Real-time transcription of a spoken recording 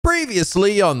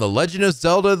Previously on The Legend of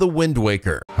Zelda, The Wind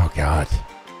Waker. Oh God.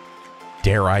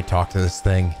 Dare I talk to this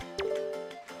thing?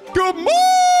 Good morning!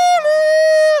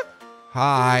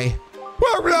 Hi.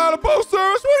 Welcome to the post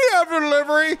service. What do you have for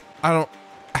delivery? I don't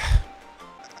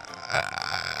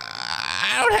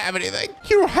have anything.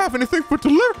 You don't have anything for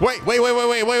delivery? Wait.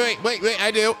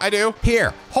 I do.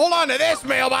 Here, hold on to this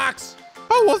mailbox.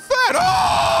 Oh, what's that?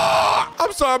 Oh!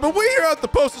 I'm sorry, but we here at the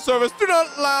Postal Service do not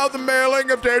allow the mailing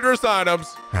of dangerous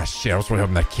items. Ah, shit, I was really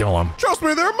hoping they'd kill him. Trust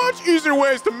me, there are much easier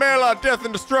ways to mail out death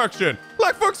and destruction.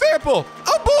 Like, for example,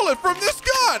 a bullet from this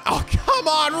gun. Oh, come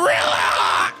on, really?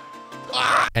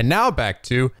 Ah! And now back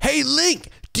to, hey, Link,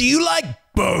 do you like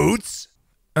boats?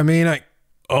 I mean, I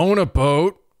own a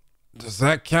boat. Does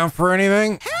that count for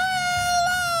anything?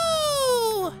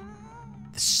 Hello!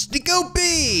 This is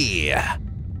NicoB!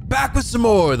 Back with some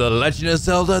more The Legend of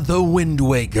Zelda, The Wind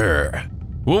Waker.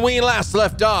 When we last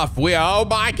left off, oh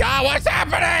my God, what's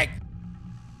happening?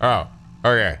 Oh,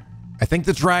 okay. I think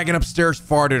the dragon upstairs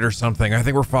farted or something. I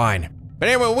think we're fine. But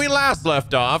anyway, when we last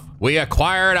left off, we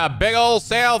acquired a big old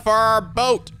sail for our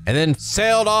boat and then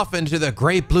sailed off into the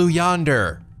great blue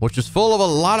yonder, which was full of a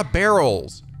lot of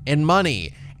barrels and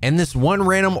money and this one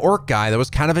random orc guy that was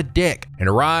kind of a dick, and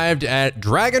arrived at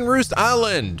Dragonroost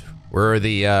Island, where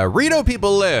the Rito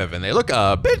people live, and they look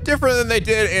a bit different than they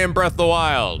did in Breath of the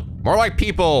Wild. More like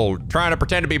people trying to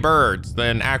pretend to be birds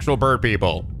than actual bird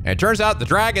people. And it turns out the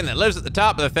dragon that lives at the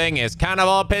top of the thing is kind of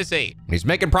all pissy. He's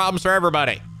making problems for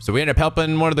everybody. So we end up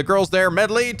helping one of the girls there,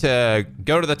 Medli, to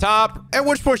go to the top, at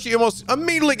which point she almost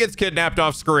immediately gets kidnapped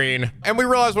off screen, and we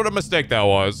realize what a mistake that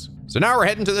was. So now we're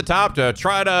heading to the top to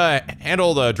try to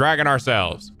handle the dragon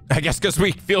ourselves. I guess because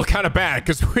we feel kind of bad,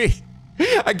 because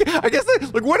I guess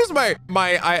like, what is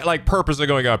my purpose of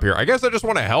going up here? I guess I just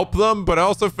want to help them, but I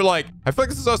also feel like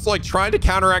this is us like trying to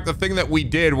counteract the thing that we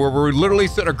did, where we literally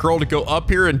sent a girl to go up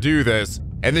here and do this,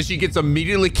 and then she gets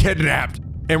immediately kidnapped,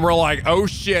 and we're like, oh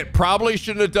shit, probably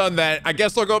shouldn't have done that. I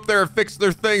guess I'll go up there and fix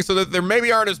their thing so that they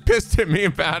maybe aren't as pissed at me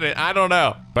about it. I don't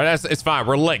know, but it's fine.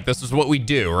 We're Link. This is what we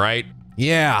do, right?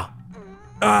 Yeah.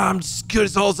 I'm just as good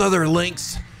as all those other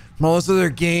Links from all those other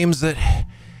games that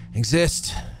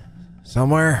exist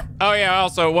somewhere. Oh yeah,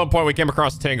 also at one point we came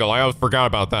across Tingle. I almost forgot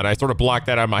about that. I sort of blocked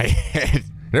that out of my head.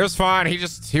 It was fine. He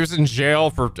was in jail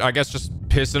for, I guess, just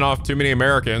pissing off too many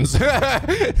Americans. So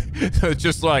it's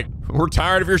just like, we're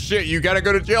tired of your shit. You gotta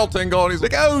go to jail, Tingle. And he's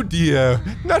like, oh dear,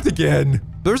 not again.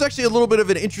 There's actually a little bit of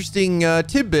an interesting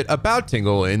tidbit about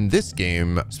Tingle in this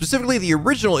game, specifically the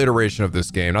original iteration of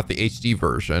this game, not the HD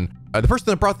version. The person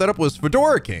that brought that up was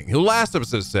Fedora King, who last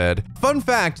episode said, fun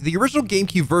fact, the original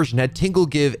GameCube version had Tingle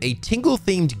give a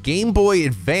Tingle-themed Game Boy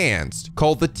Advanced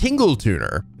called the Tingle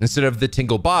Tuner instead of the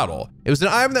Tingle Bottle. It was an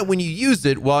item that when you used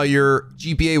it while your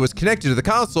GBA was connected to the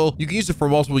console, you could use it for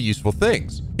multiple useful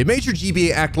things. It made your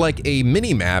GBA act like a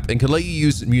mini-map and could let you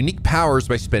use unique powers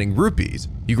by spending rupees.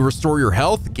 You could restore your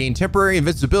health, gain temporary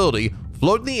invincibility,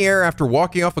 float in the air after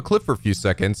walking off a cliff for a few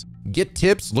seconds, get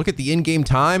tips, look at the in-game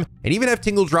time, and even have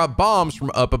Tingle drop bombs from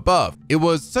up above. It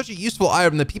was such a useful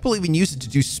item that people even used it to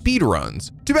do speed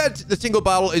runs. Too bad the Tingle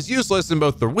Bottle is useless in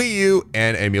both the Wii U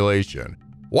and emulation.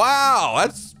 Wow,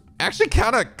 that's actually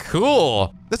kind of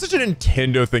cool. That's such a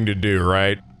Nintendo thing to do,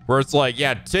 right? Where it's like,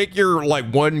 yeah, take your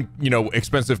like one,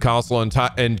 expensive console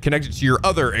and connect it to your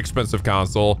other expensive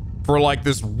console for like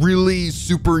this really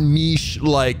super niche,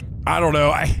 like, I don't know.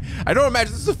 I don't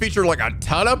imagine this is a feature like a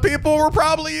ton of people were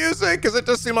probably using, because it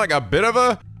does seem like a bit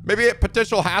of maybe a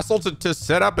potential hassle to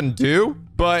set up and do,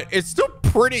 but it's still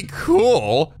pretty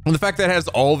cool. And the fact that it has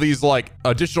all these like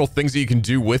additional things that you can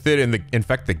do with it and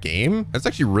infect the game, that's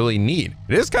actually really neat.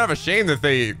 It is kind of a shame that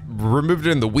they removed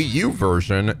it in the Wii U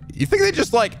version. You think they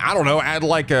just like, I don't know, add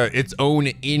like its own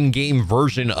in-game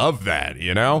version of that,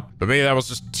 But maybe that was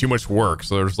just too much work.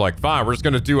 So they're just like, fine, we're just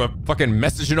gonna do a fucking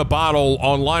message in a bottle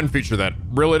online feature that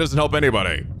really doesn't help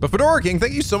anybody. But Fedora King,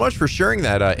 thank you so much for sharing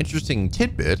that interesting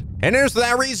tidbit. And there's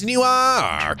that reason you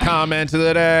are comment of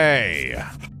the day.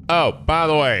 Oh, by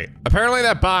the way, apparently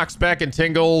that box back in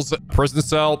Tingle's prison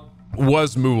cell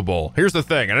was movable. Here's the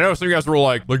thing, and I know some of you guys were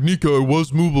like Nico, it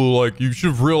was movable, like you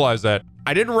should have realized that.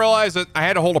 I didn't realize that I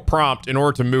had to hold a prompt in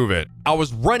order to move it. I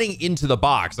was running into the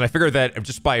box, and I figured that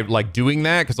just by like doing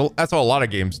that, because that's how a lot of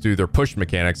games do their push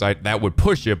mechanics, that would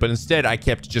push it, but instead I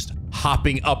kept just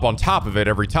hopping up on top of it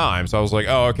every time. So I was like,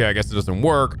 oh, okay, I guess it doesn't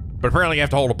work. But apparently you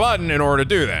have to hold a button in order to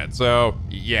do that. So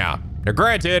yeah. Now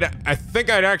granted, I think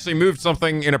I'd actually moved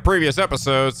something in a previous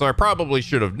episode, so I probably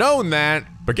should have known that,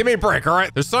 But give me a break, all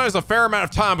right? There's sometimes a fair amount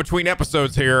of time between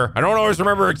episodes here. I don't always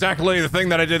remember exactly the thing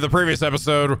that I did the previous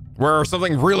episode where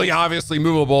something really obviously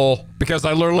movable, because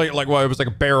I literally, like, well, it was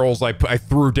like barrels I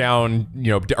threw down,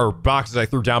 you know, or boxes I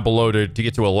threw down below to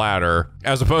get to a ladder,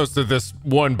 as opposed to this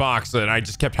one box that I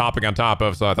just kept hopping on top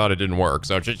of, so I thought it didn't work.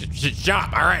 So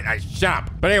shop, all right, I shop.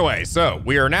 But anyway, so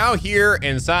we are now here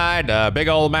inside a big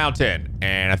old mountain,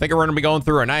 and I think we're gonna be going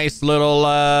through a nice little,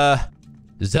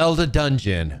 Zelda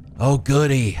dungeon. Oh,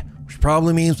 goody. Which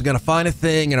probably means we're gonna find a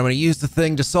thing, and I'm gonna use the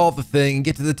thing to solve the thing, and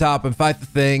get to the top and fight the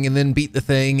thing, and then beat the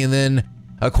thing, and then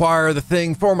acquire the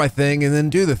thing for my thing, and then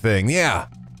do the thing. Yeah,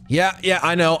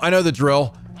 I know the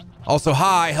drill. Also,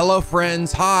 hi, hello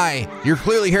friends, hi. You're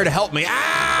clearly here to help me.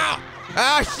 Ow!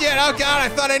 Ah, shit, oh God, I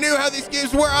thought I knew how these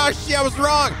games were. Oh shit, I was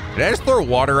wrong. Did I just throw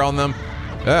water on them?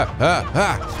 Yeah,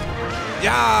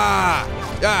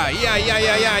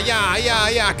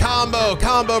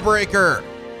 combo breaker.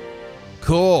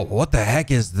 Cool, what the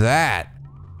heck is that?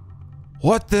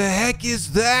 What the heck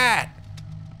is that?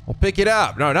 I'll pick it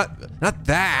up. No, not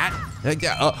that.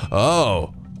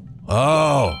 Oh.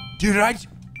 Dude,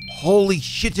 holy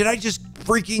shit, did I just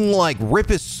freaking like rip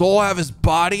his soul out of his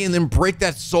body and then break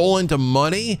that soul into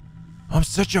money? I'm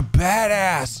such a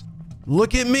badass.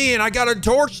 Look at me, and I got a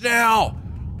torch now.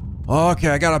 Okay,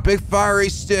 I got a big fiery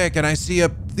stick, and I see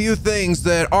a few things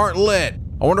that aren't lit.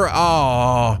 I wonder,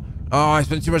 oh, I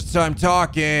spent too much time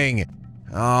talking.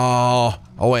 Oh,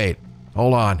 wait,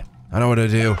 hold on. I know what to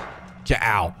do.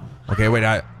 Ow. Okay, wait,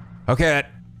 okay,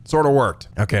 that sort of worked.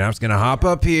 Okay, now I'm just gonna hop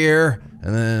up here,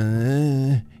 and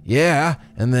then, yeah,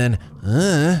 and then,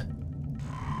 no,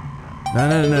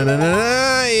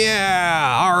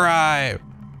 yeah, all right.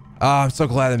 Oh, I'm so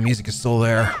glad the music is still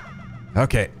there.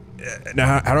 Okay,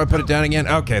 now how do I put it down again?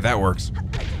 Okay, that works.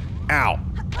 Ow.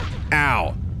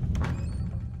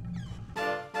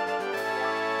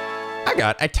 I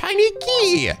got a tiny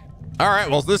key. All right,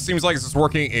 well, this seems like this is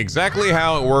working exactly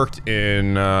how it worked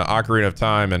in Ocarina of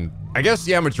Time, and I guess,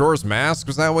 yeah, Majora's Mask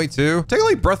was that way too.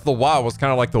 Technically, Breath of the Wild was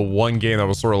kind of like the one game that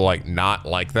was sort of like not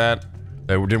like that.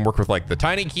 That didn't work with like the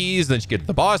tiny keys, then you get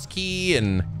the boss key,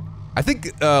 and I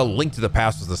think Link to the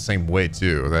Past was the same way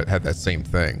too. That had that same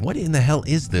thing. What in the hell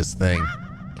is this thing?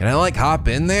 Can I like hop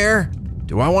in there?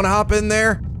 Do I want to hop in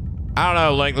there? I don't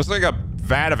know, Link, looks like a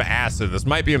vat of acid. This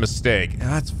might be a mistake.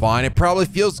 That's fine. It probably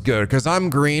feels good because I'm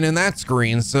green and that's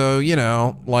green. So, you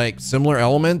know, like similar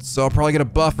elements. So I'll probably get a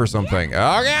buff or something.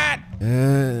 Oh, God.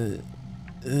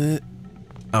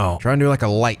 Oh, trying to do like a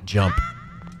light jump.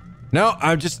 No,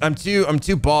 I'm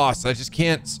too boss. I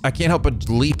can't help but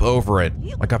leap over it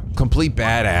like a complete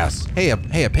badass. Hey,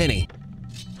 a penny.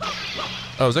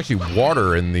 Oh, there's actually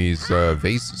water in these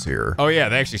vases here. Oh yeah,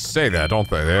 they actually say that, don't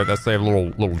they? They have a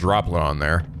little droplet on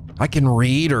there. I can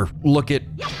read or look at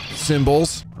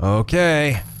symbols.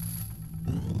 Okay.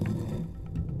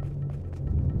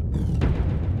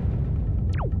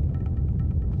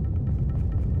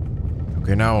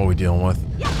 Okay, now what are we dealing with?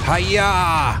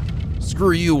 Hiya!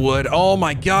 Screw you, Wood. Oh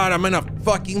my God, I'm in a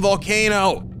fucking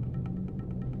volcano.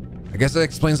 I guess that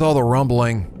explains all the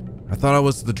rumbling. I thought it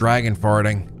was the dragon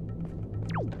farting.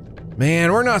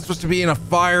 Man, we're not supposed to be in a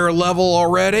fire level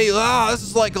already. Ah, this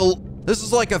is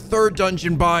like a third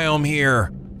dungeon biome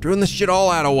here. Doing this shit all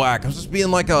out of whack. I'm supposed to be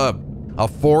in like a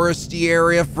foresty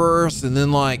area first, and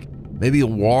then like maybe a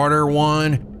water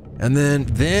one, and then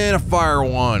a fire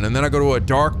one, and then I go to a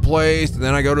dark place, and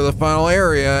then I go to the final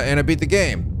area, and I beat the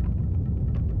game.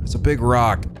 It's a big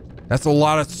rock. That's a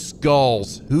lot of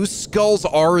skulls. Whose skulls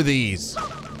are these?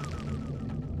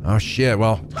 Oh shit,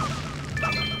 well,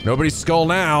 nobody's skull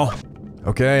now.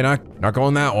 Okay, not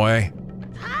going that way.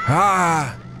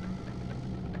 Ah!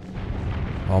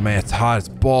 Oh man, it's hot as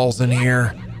balls in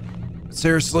here.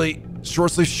 Seriously,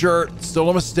 short sleeve shirt, still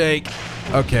a mistake.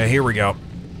 Okay, here we go.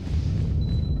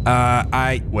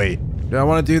 Wait, do I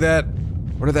want to do that?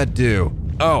 What did that do?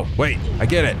 Oh, wait, I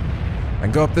get it. I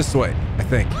can go up this way, I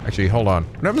think. Actually, hold on.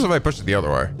 What happens if I push it the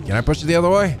other way? Can I push it the other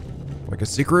way? Like a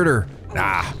secret or?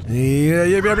 Nah.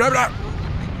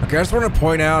 Okay, I just want to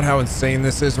point out how insane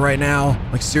this is right now.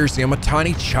 Like seriously, I'm a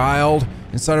tiny child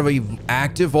inside of an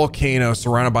active volcano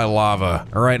surrounded by lava.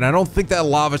 All right, and I don't think that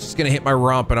lava's just gonna hit my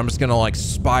rump and I'm just gonna like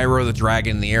Spyro the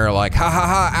Dragon in the air like, ha ha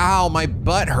ha, ow, my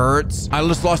butt hurts. I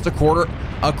just lost a quarter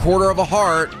of a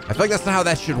heart. I feel like that's not how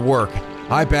that should work.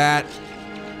 Hi, Bat.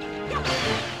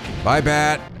 Bye,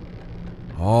 Bat.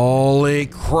 Holy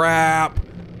crap.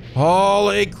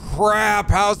 Holy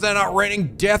crap, how's that not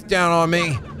raining death down on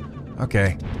me?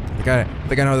 Okay, I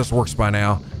think I know how this works by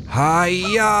now.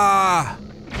 Hiya!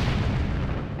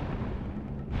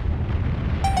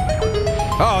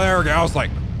 Oh, there we go. I was like,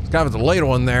 kind of a delayed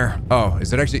one there. Oh,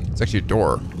 is it actually? It's actually a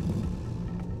door. I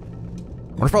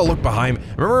wonder if I'll look behind me.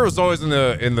 Remember, it was always in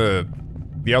the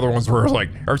other ones where it was like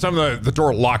every time the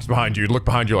door locks behind you, look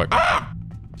behind you like ah.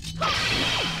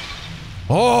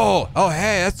 Oh,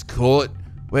 hey, that's cool.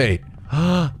 Wait,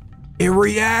 it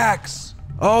reacts.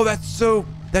 Oh, that's so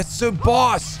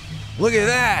boss. Look at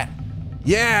that.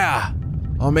 Yeah.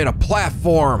 Oh, I made a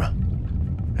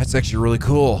platform. That's actually really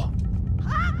cool.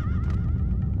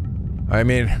 I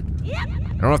mean, I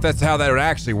don't know if that's how that would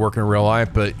actually work in real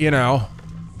life, but you know.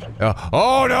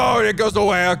 Oh no, it goes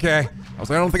away, okay. I was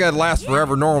like, I don't think I'd last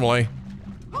forever normally.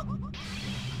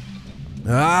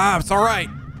 It's all right.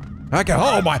 Okay,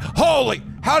 oh my, holy,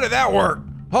 how did that work?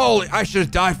 Holy, I should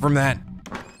have died from that.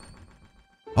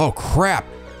 Oh crap,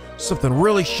 something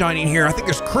really shiny in here. I think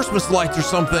there's Christmas lights or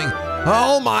something.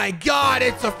 Oh my God,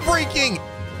 it's a freaking,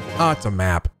 oh, it's a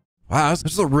map. Wow, this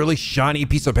is a really shiny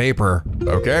piece of paper.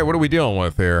 Okay, what are we dealing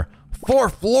with here? 4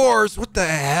 floors, what the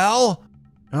hell?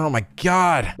 Oh my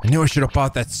God, I knew I should have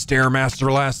bought that Stairmaster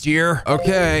last year.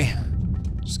 Okay,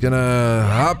 just gonna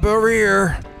hop over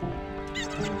here.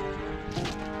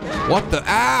 What the,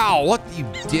 ow, what the, you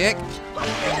dick?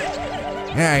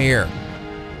 Get out of here.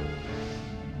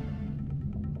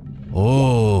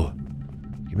 Oh,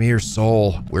 give me your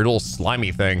soul. Weird little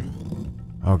slimy thing.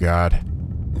 Oh God.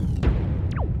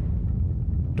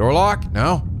 Door lock?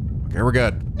 No? Okay, we're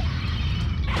good.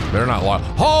 Better not lock.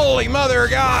 Holy mother of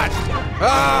God!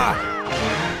 Ah!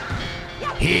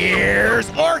 Here's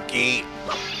Orky.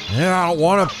 Yeah, I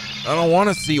don't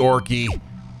wanna see Orky.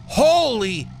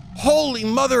 Holy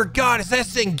mother of God, is that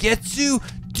Sengetsu?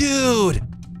 Dude!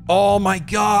 Oh my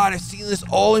God, I've seen this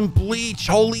all in Bleach.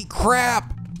 Holy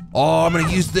crap! Oh, I'm gonna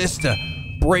use this to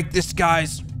break this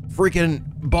guy's freaking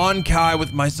Bankai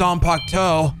with my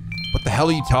Zanpakuto. What the hell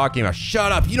are you talking about?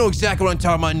 Shut up, you know exactly what I'm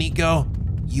talking about, Nico.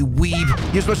 You weeb,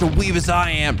 you're as much a weeb as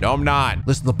I am. No, I'm not.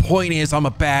 Listen, the point is I'm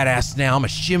a badass now. I'm a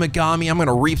Shimigami, I'm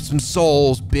gonna reap some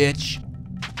souls, bitch.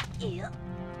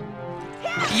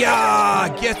 Yeah,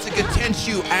 get to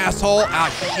Gatenshu, asshole. Ah,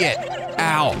 shit.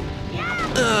 Ow.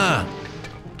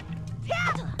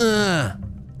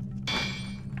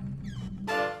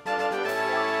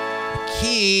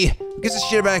 Key? Who gives a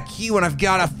shit about a key when I've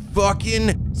got a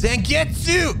fucking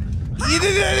Zangetsu?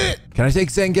 Can I take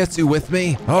Zangetsu with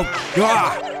me? Oh,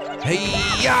 God. Hey,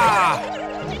 yeah.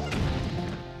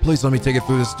 Please let me take it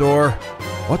through this door.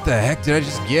 What the heck did I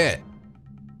just get?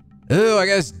 Ooh, I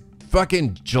guess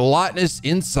fucking gelatinous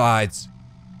insides.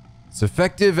 It's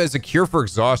effective as a cure for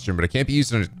exhaustion, but it can't be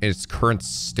used in its current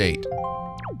state.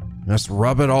 Just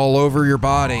rub it all over your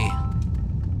body.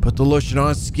 Put the lotion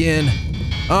on skin.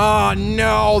 Oh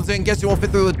no, then guess it won't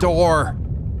fit through the door.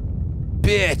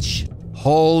 Bitch.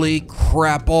 Holy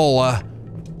crapola.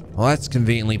 Well, that's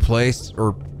conveniently placed,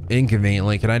 or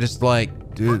inconveniently. Can I just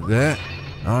like do that?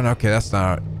 Oh, no, okay, that's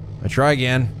not it. I try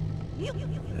again.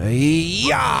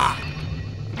 Yeah.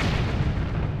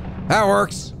 That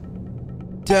works.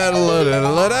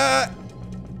 Da-da-da-da-da-da.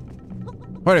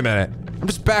 Wait a minute. I'm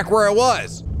just back where I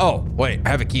was. Oh, wait, I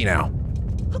have a key now.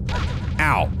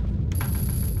 Ow.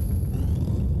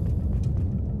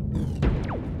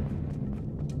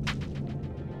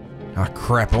 Oh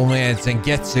crap, only I had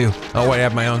Zangetsu. Oh wait, I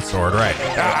have my own sword, right.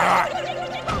 Ah.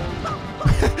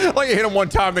 Like I hit him one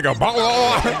time, they go, blah,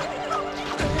 blah, blah.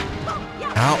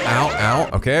 Ow, ow, ow.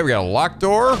 Okay, we got a locked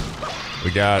door.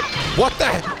 We got, what the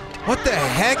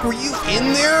heck? Were you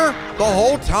in there the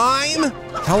whole time?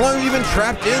 How long have you been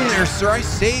trapped in there, sir? I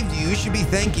saved you. You should be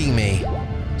thanking me.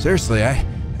 Seriously,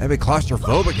 I've been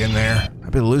claustrophobic in there.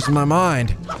 I've been losing my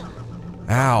mind.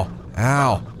 Ow,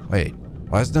 ow. Wait,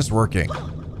 why isn't this working?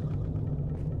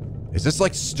 Is this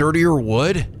like sturdier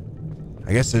wood?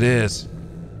 I guess it is.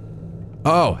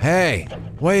 Oh, hey,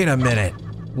 wait a minute.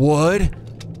 Wood,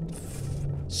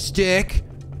 stick,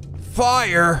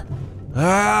 fire.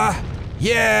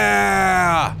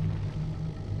 Yeah!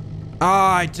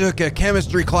 I took a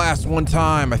chemistry class one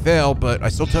time. I failed, but I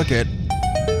still took it.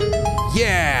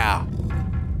 Yeah!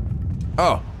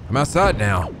 Oh, I'm outside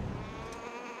now.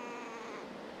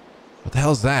 What the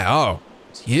hell's that? Oh,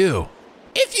 it's you.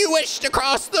 If you wish to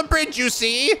cross the bridge, you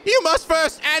see, you must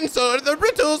first answer the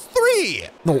riddles 3.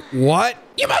 What?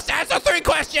 You must answer 3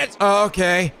 questions.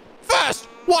 Okay. First,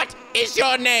 what is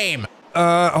your name?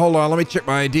 Hold on, let me check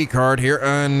my ID card here.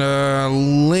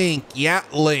 And, Link. Yeah,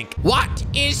 Link. What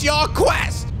is your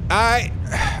quest? I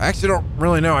actually don't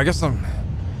really know. I guess I'm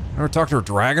ever talked to a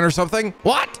dragon or something?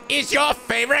 What is your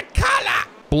favorite color?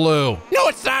 Blue. No,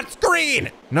 it's not. It's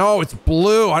green. No, it's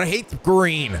blue. I hate the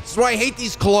green. That's why I hate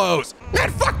these clothes. Man,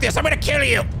 fuck this. I'm gonna kill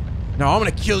you. No, I'm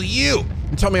gonna kill you.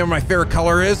 And tell me what my favorite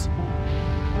color is.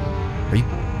 Are you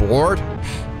bored?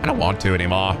 I don't want to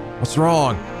anymore. What's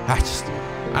wrong?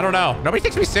 I don't know. Nobody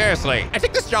takes me seriously. I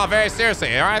take this job very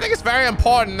seriously, all right? I think it's very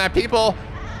important that people,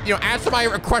 answer my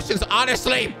questions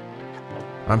honestly.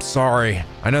 I'm sorry.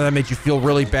 I know that made you feel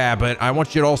really bad, but I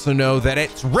want you to also know that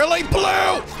it's really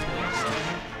blue.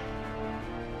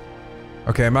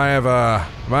 Okay, I might have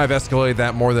escalated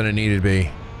that more than it needed to be.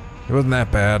 It wasn't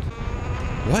that bad.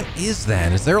 What is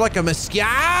that? Is there like a mosquito?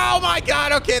 Oh my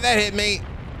God, okay, that hit me.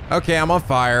 Okay, I'm on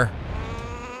fire.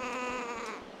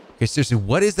 Okay, seriously,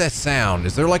 what is that sound?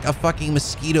 Is there like a fucking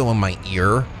mosquito in my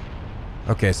ear?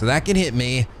 Okay, so that can hit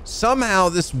me. Somehow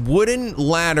this wooden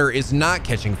ladder is not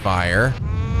catching fire.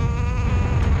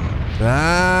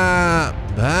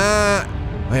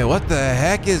 Wait, what the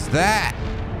heck is that?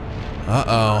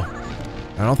 Uh-oh.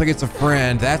 I don't think it's a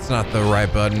friend. That's not the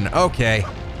right button. Okay,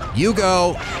 you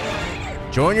go.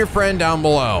 Join your friend down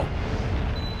below.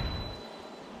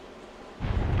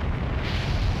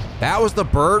 That was the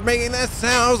bird making that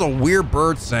sound? That was a weird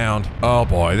bird sound. Oh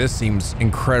boy, this seems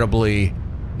incredibly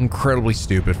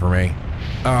stupid for me.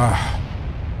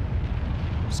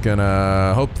 Just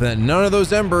gonna hope that none of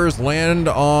those embers land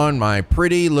on my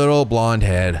pretty little blonde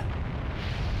head.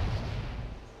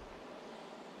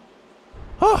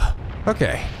 Oh,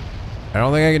 okay. I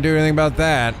don't think I can do anything about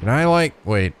that. Can I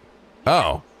wait.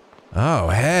 Oh,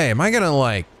 hey, am I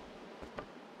gonna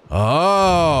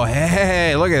oh,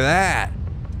 hey, look at that.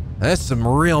 That's some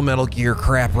real Metal Gear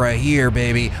crap right here,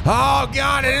 baby. Oh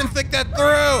God, I didn't think that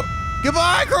through.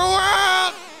 Goodbye, cruel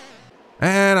world.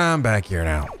 And I'm back here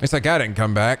now. Looks like I didn't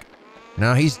come back.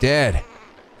 No, he's dead.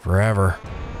 Forever.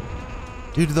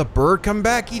 Dude, did the bird come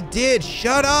back? He did.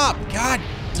 Shut up. God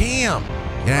damn.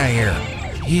 Get out of here.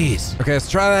 Jeez. Okay,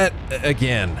 let's try that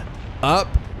again. Up,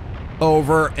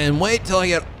 over, and wait till I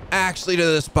get actually to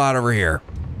this spot over here.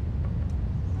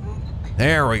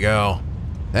 There we go.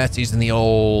 That's using the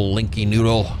old Linky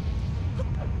Noodle.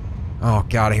 Oh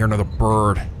God, I hear another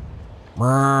bird.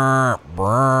 Brr,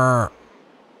 brr.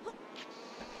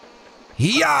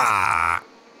 Yeah.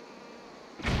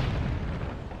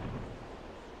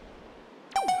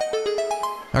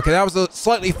 Okay, that was a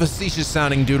slightly facetious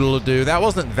sounding doodle-a-doo. That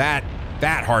wasn't that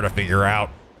hard to figure out.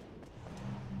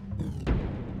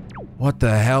 What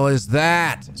the hell is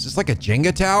that? Is this like a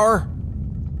Jenga tower?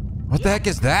 What the heck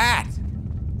is that?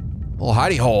 Little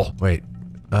hidey hole. Wait,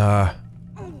 oh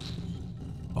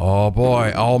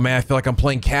boy. Oh man, I feel like I'm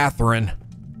playing Catherine.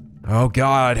 Oh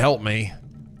God, help me.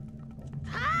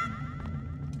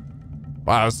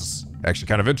 Wow, this is actually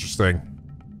kind of interesting.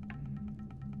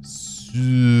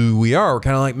 So we're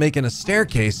kind of like making a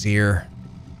staircase here.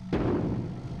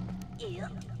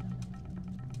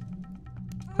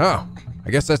 Oh, I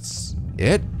guess that's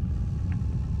it.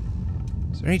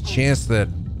 Is there any chance that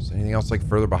there's anything else like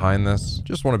further behind this?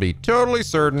 Just want to be totally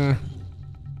certain.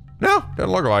 No,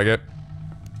 doesn't look like it.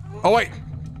 Oh wait,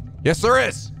 yes there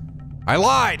is. I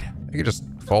lied. I could just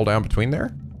fall down between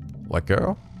there. Let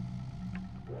go.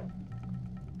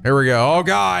 Here we go. Oh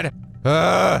God.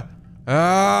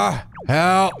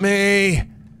 Help me.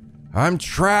 I'm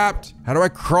trapped. How do I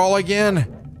crawl again?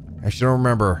 I actually don't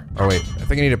remember. Oh wait, I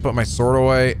think I need to put my sword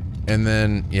away and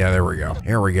then, yeah, there we go.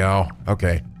 Here we go.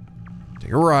 Okay.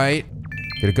 Take a right.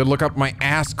 Get a good look up my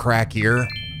ass crack here.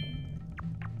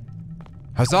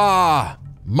 Huzzah!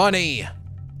 Money.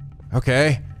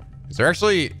 Okay. Is there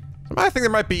actually, I think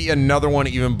there might be another one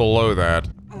even below that.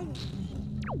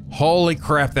 Holy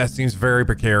crap, that seems very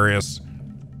precarious.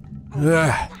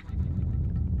 Ugh.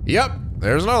 Yep,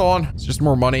 there's another one. It's just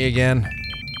more money again.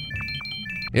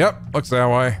 Yep, looks that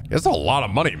way. It's a lot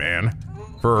of money, man.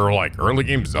 For like early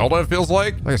game Zelda, it feels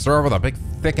like. I start off with a big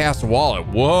thick ass wallet.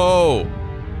 Whoa.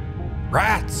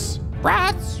 Rats.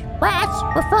 Rats. Rats.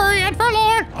 We're furry and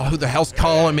forlorn. Oh, who the hell's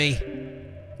calling me?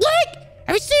 Like,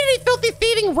 have you seen any filthy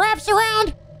thieving raps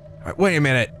around? Wait a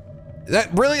minute.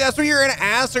 That's what you're gonna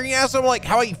ask? Are you gonna ask him like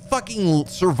how he fucking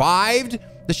survived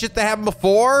the shit that happened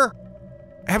before?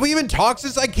 Have we even talked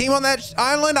since I came on that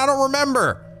island? I don't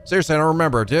remember. Seriously, I don't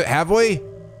remember. Have we?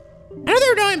 I know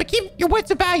they're annoying, but keep your wits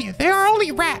about you. They are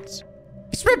only rats.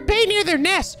 You spread bait near their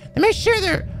nests and make sure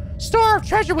their store of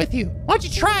treasure with you. Why don't you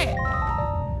try it?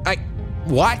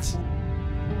 What?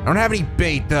 I don't have any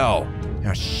bait though.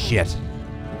 Oh shit.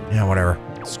 Yeah, whatever.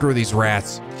 Screw these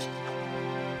rats.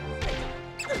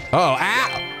 Oh,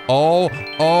 ow! Oh,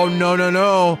 no, no,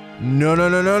 no. No, no,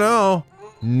 no, no, no.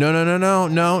 No, no, no, no,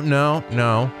 no, no,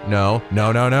 no, no,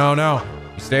 no, no, no, no.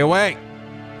 You stay away.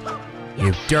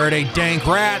 You dirty dank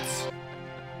rats.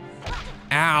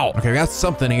 Ow. Okay, we got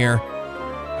something here.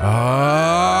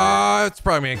 It's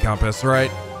probably a compass, right?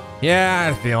 Yeah, I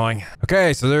had a feeling.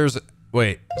 Okay, so there's,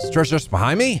 wait, is the treasure just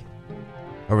behind me?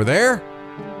 Over there?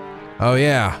 Oh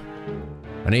yeah.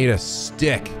 I need a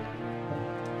stick.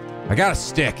 I got a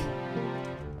stick.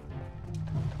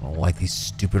 I don't like these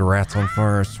stupid rats on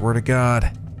fire, I swear to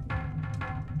God.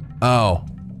 Oh,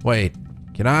 wait.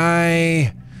 Can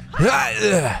I?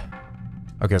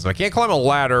 Okay, so I can't climb a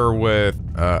ladder with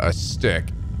a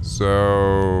stick.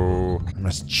 So I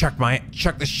must chuck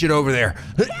this shit over there.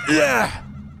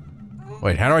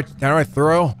 Wait, how do I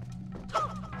throw?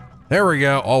 There we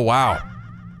go. Oh wow.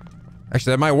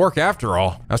 Actually, that might work after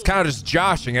all. I was kind of just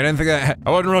joshing. I wasn't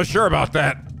really sure about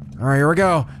that. All right, here we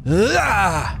go.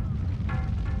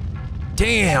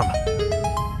 Damn.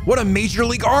 What a major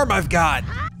league arm I've got.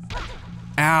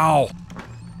 Ow.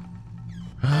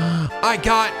 I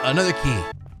got another key.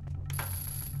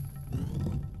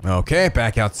 Okay,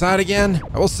 back outside again.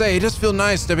 I will say, it does feel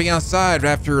nice stepping outside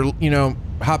after, you know,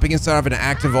 hopping inside of an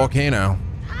active volcano.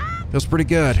 Feels pretty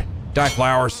good. Die,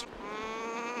 flowers.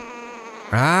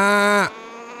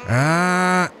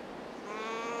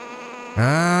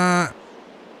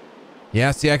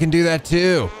 Yeah, see, I can do that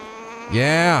too.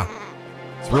 Yeah.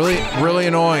 It's really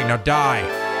annoying. Now die.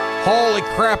 Holy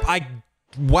crap,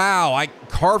 wow, I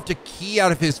carved a key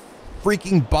out of his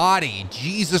freaking body.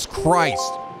 Jesus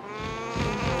Christ.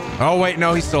 Oh wait,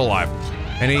 no, he's still alive.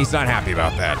 And he's not happy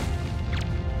about that.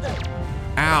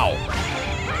 Ow.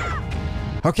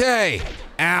 Okay.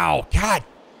 Ow. God.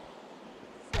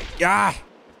 Ah. I'm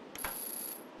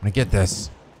gonna get this.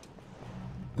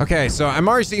 Okay, so I'm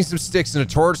already seeing some sticks and a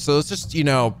torch, so let's just, you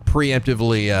know,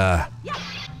 preemptively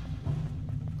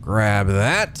grab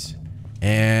that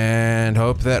and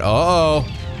hope that no.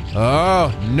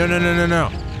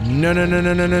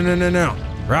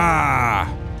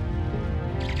 Rah!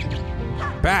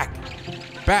 Back,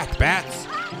 bats.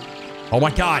 Oh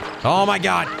my God, I'm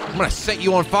gonna set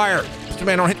you on fire. Mr.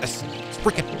 Man, don't hit this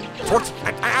freaking torch.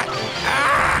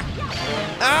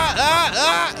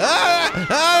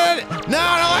 No,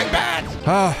 I don't like bats.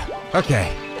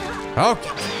 Okay. Ow.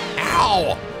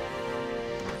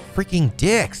 Freaking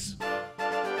dicks.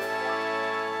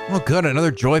 Oh good,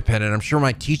 another joy pendant. I'm sure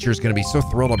my teacher's gonna be so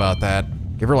thrilled about that.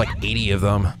 Give her like 80 of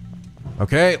them.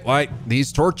 Okay, light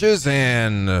these torches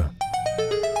and...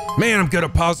 man, I'm good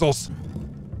at puzzles.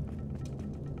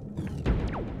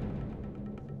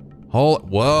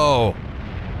 Whoa.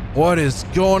 What is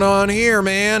going on here,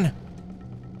 man?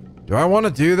 Do I want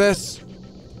to do this?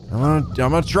 I'm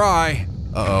gonna try.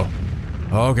 Uh-oh.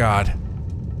 Oh, God.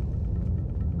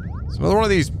 It's another one of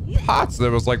these pots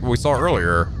that was like what we saw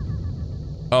earlier.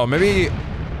 Oh, maybe...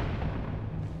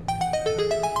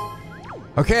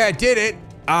 okay, I did it.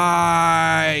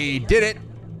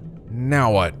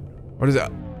 Now what? What is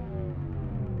that?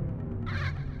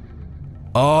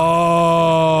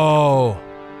 Oh.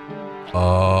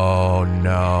 Oh,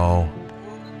 no.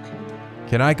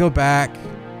 Can I go back?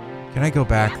 Can I go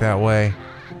back that way?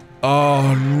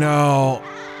 Oh, no.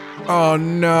 Oh,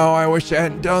 no. I wish I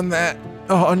hadn't done that.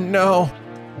 Oh, no.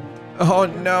 Oh,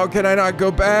 no. Can I not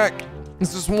go back?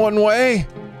 This is one way?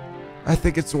 I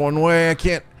think it's one way. I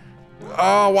can't.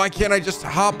 Oh, why can't I just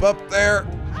hop up there?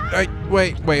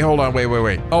 Wait, hold on.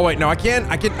 Wait. Oh, wait, no, I can.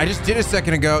 I just did a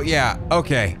second ago. Yeah,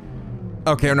 okay.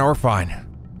 Okay, no, we're fine.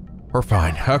 We're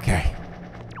fine, okay.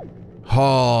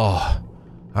 Oh,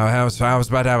 I was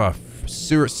about to have a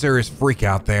serious freak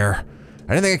out there.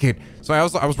 I didn't think I could. So I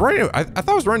was running. I thought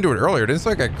I was running to it earlier. It didn't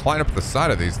seem like I could climb up the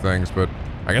side of these things, but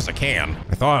I guess I can.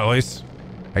 I thought at least.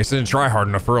 I guess I didn't try hard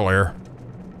enough earlier.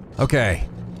 Okay.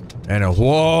 And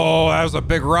whoa, that was a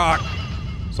big rock.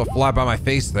 So fly by my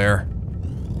face there.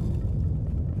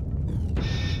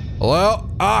 Hello?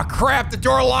 Ah, crap, the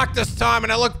door locked this time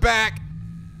and I look back.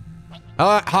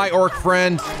 Hi, orc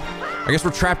friend. I guess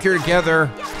we're trapped here together.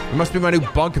 You must be my new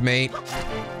bunkmate.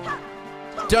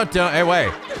 Dun-dun, hey,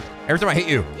 wait. Every time I hit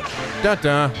you.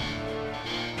 Dun-dun.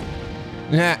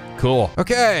 Nah, cool.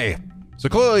 Okay, so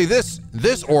clearly this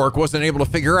orc wasn't able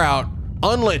to figure out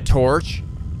unlit torch,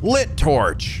 lit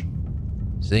torch.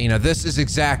 So, you know, this is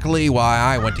exactly why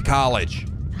I went to college.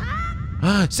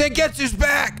 Sengetsu's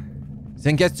back!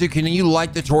 Sengetsu, can you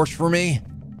light the torch for me?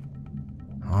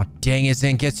 Oh, dang it,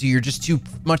 Sengetsu, you're just too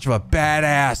much of a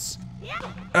badass.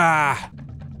 Ah.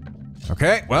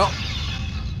 Okay, well.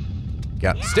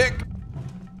 Got the stick.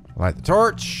 Light the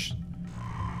torch.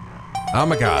 Oh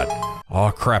my God.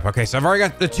 Oh crap, okay, so I've already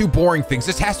got the two boring things.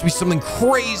 This has to be something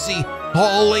crazy.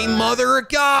 Holy mother of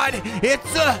God,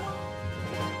 it's a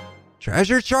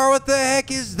treasure chart. What the heck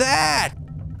is that?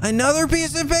 Another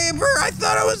piece of paper? I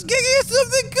thought I was getting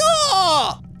something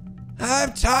cool.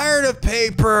 I'm tired of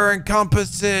paper and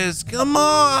compasses. Come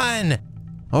on.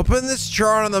 Open this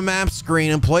chart on the map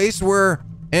screen in a place where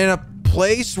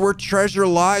treasure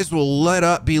lies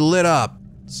will be lit up.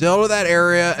 sail to that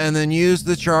area, and then use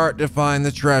the chart to find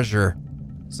the treasure.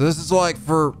 So this is like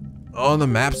for on the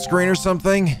map screen or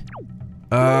something.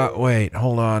 Wait,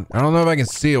 hold on. I don't know if I can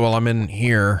see it while I'm in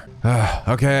here.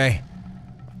 Okay.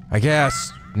 I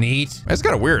guess. Neat. It's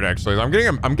kind of weird, actually. I'm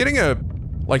getting a,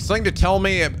 like, something to tell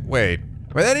me. Wait,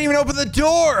 they didn't even open the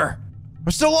door.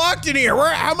 I'm still locked in here.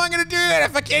 How am I gonna do that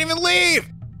if I can't even leave?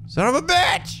 Son of a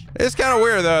bitch. it's kind of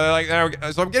weird though. Like,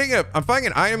 so I'm finding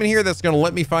an item in here that's gonna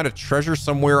let me find a treasure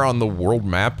somewhere on the world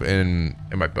map in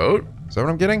my boat. Is that what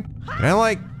I'm getting? Can I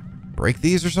like break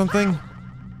these or something?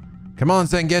 Come on,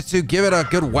 Zangetsu, give it a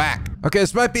good whack. Okay,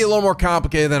 this might be a little more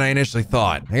complicated than I initially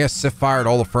thought. I guess Sif fired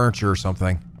all the furniture or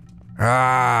something.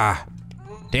 Ah,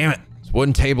 damn it. This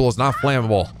wooden table is not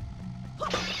flammable.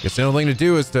 Guess the only thing to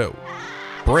do is to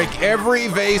break every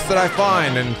vase that I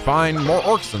find and find more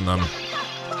orcs in them.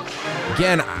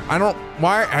 Again, I don't,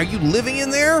 why, are you living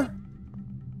in there?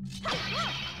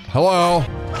 Hello?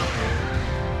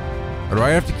 Or do I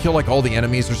have to kill like all the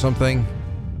enemies or something?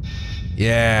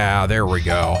 Yeah, there we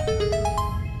go.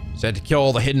 Said to kill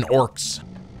all the hidden orcs.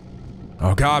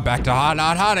 Oh God, back to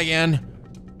hot again.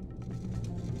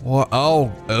 What?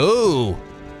 Oh.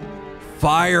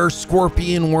 Fire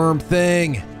scorpion worm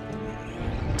thing.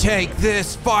 Take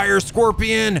this, fire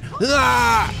scorpion.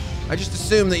 Ah! I just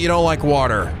assumed that you don't like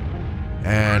water.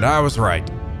 And I was right.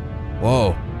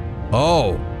 Whoa.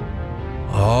 Oh,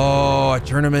 I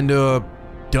turned him into a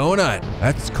donut.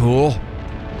 That's cool.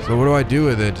 So what do I do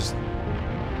with it? Just,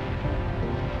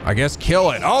 I guess kill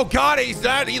it. Oh God,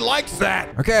 he likes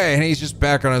that. Okay, and he's just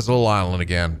back on his little island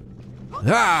again.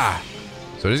 Ah!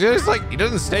 So he's just like, he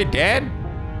doesn't stay dead?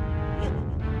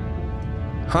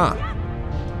 Huh.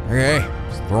 Okay,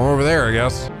 just throw him over there, I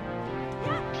guess.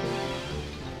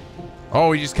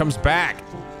 Oh, he just comes back.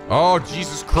 Oh,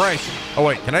 Jesus Christ. Oh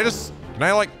wait, can I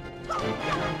like?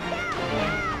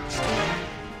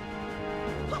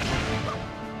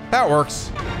 That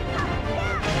works.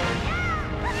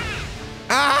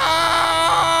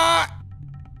 Ah!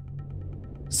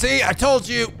 See, I told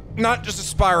you, not just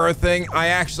a Spyro thing. I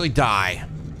actually die.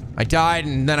 I died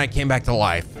and then I came back to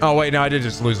life. Oh wait, no, I did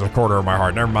just lose a quarter of my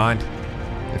heart. Never mind.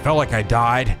 It felt like I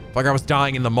died. Like I was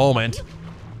dying in the moment.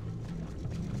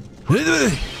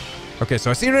 Okay,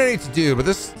 so I see what I need to do, but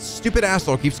this stupid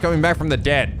asshole keeps coming back from the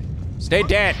dead. Stay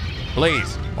dead,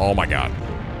 please. Oh my God.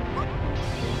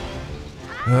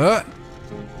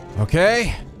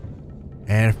 Okay.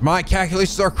 And if my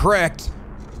calculations are correct,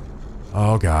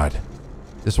 oh God,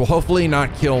 this will hopefully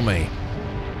not kill me.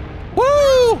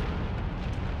 Woo!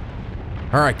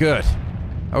 All right, good.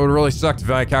 That would really suck if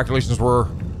my calculations were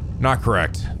not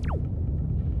correct.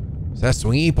 Is that a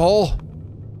swingy pole?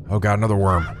 Oh God, another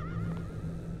worm.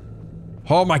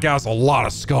 Oh my God, it's a lot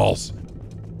of skulls.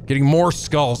 Getting more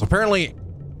skulls. Apparently,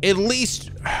 at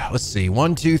least, let's see,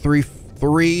 1, 2, 3,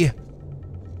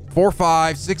 4,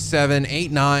 5, 6, 7,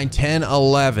 8, 9, 10,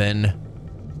 11.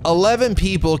 11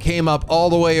 people came up all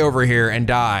the way over here and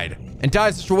died. And died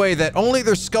in such a way that only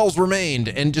their skulls remained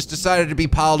and just decided to be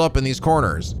piled up in these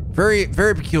corners. Very,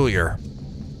 very peculiar.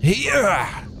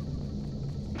 Yeah.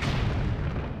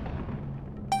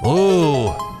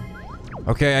 Ooh.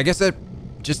 Okay, I guess that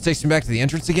just takes me back to the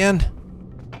entrance again.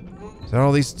 Is that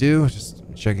all these do? Just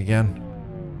check again.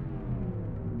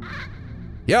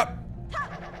 Yep.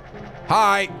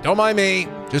 Hi, don't mind me.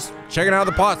 Just checking out how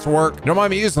the pots work. Don't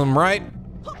mind me using them, right?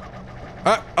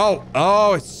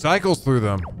 Oh, it cycles through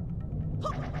them.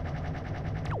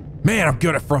 Man, I'm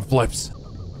good at front flips.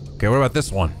 Okay, what about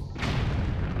this one?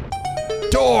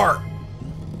 Door!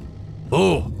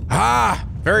 Ooh,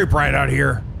 very bright out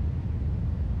here.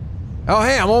 Oh,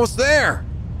 hey, I'm almost there.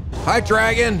 Hi,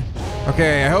 dragon.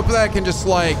 Okay, I hope that I can just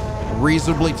like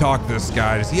reasonably talk to this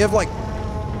guy. Does he have like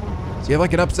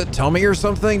an upset tummy or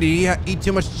something? Did he eat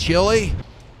too much chili?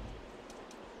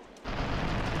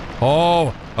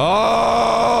 Oh.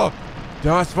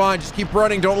 No, it's fine. Just keep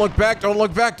running. Don't look back. Don't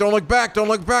look back. Don't look back. Don't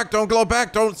look back. Don't go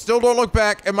back. Still don't look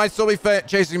back. It might still be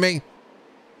chasing me.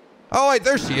 Oh, wait,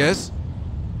 there she is.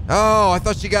 Oh, I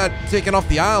thought she got taken off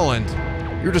the island.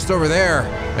 You're just over there.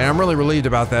 Man, I'm really relieved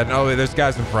about that. Oh, there's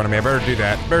guys in front of me. I better do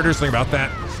that. Better do something about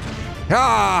that.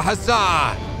 Ah, huzzah.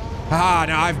 Ah,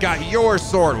 now I've got your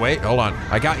sword. Wait, hold on.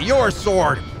 I got your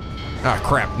sword. Ah,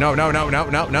 crap. No.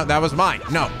 That was mine.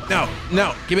 No.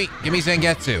 Give me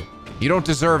Zangetsu. You don't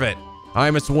deserve it.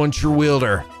 I'm its one true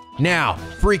wielder. Now,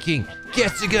 freaking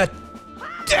Getsuga.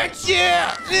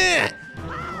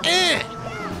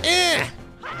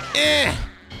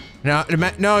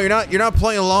 No, you're not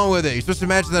playing along with it. You're supposed to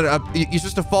imagine that you're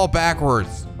supposed to fall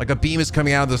backwards, like a beam is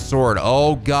coming out of the sword.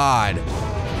 Oh God.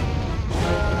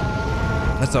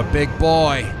 That's a big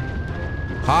boy.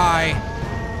 Hi.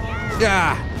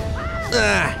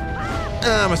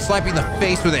 I'm slapping the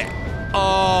face with it.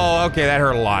 Oh, okay, that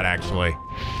hurt a lot, actually.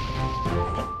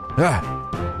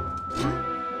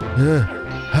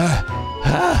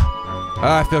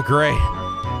 I feel great.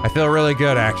 I feel really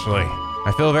good, actually.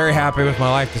 I feel very happy with my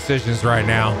life decisions right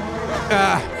now.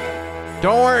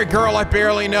 Don't worry, girl, I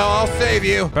barely know. I'll save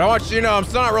you. But I want you to know I'm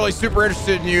still not really super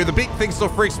interested in you. The beak thing still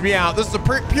freaks me out. This is a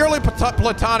purely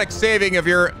platonic saving of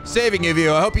you.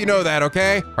 I hope you know that,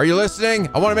 okay? Are you listening?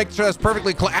 I want to make sure that's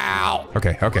perfectly clear. Ow!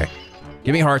 Okay, okay.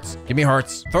 Give me hearts. Give me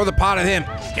hearts. Throw the pot at him.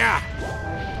 Yeah.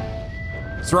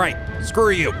 That's right.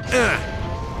 Screw you.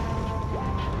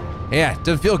 Yeah,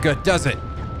 doesn't feel good, does it?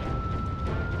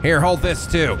 Here, hold this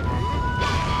too.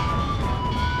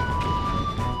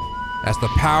 That's the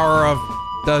power of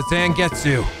the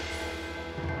Zangetsu.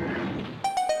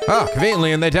 Oh,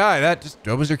 conveniently, and they die. That just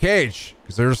opens your cage.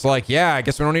 Because they're just like, yeah, I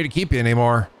guess we don't need to keep you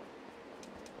anymore.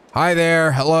 Hi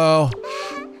there, hello.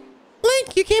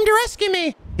 Link, you came to rescue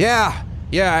me. Yeah,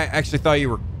 I actually thought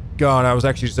you were gone. I was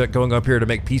actually just going up here to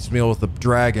make piecemeal with the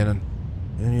dragon and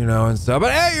you know, and stuff.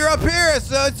 But hey, you're up here,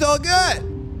 so it's all good.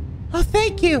 Oh,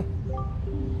 thank you.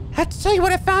 I have to tell you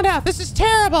what I found out. This is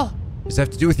terrible. Does that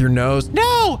have to do with your nose?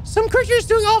 No! Some creature's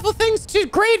doing awful things to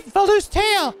Great Valoo's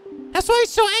tail. That's why he's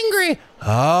so angry.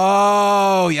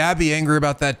 Oh, yeah, I'd be angry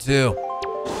about that too.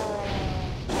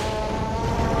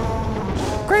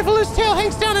 Great Valoo's tail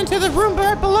hangs down into the room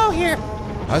right below here.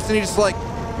 Doesn't he just like,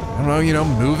 I don't know, you know,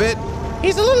 move it?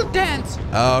 He's a little dense.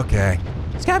 Oh, okay.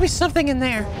 There's gotta be something in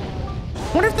there.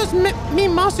 Wonder if those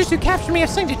mean monsters who captured me have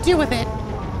something to do with it.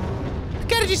 I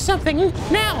gotta do something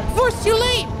now, before it's too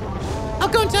late. I'll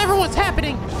go and tell everyone what's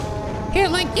happening. Here,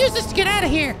 Link, use this to get out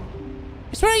of here.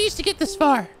 It's what I used to get this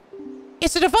far.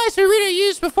 It's a device we Rita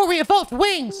used before we evolved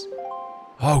wings.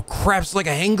 Oh, crap, it's like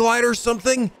a hang glider or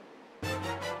something?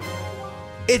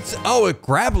 It's, oh, a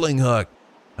grappling hook.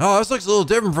 Oh, this looks a little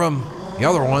different from the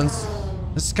other ones.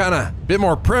 This is kind of a bit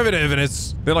more primitive, and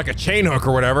it's a bit like a chain hook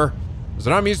or whatever. It was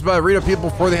not used by Rita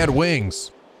people before they had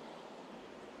wings.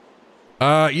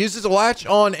 Uses a latch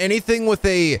on anything with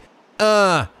a,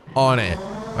 on it.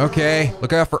 Okay,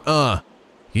 look out for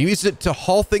You use it to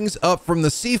haul things up from the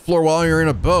seafloor while you're in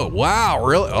a boat. Wow,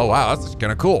 really? Oh, wow, that's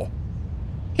kind of cool.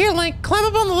 Here, Link, climb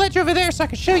up on the ledge over there so I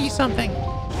can show you something.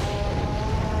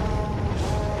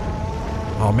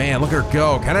 Oh man, look at her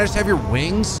go. Can I just have your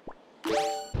wings?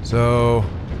 So,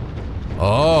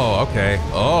 oh, okay.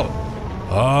 Oh.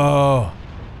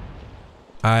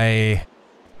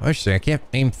 Actually, I can't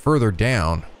aim further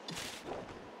down.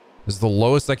 This is the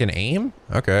lowest I can aim?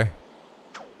 Okay.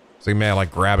 So you may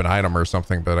like grab an item or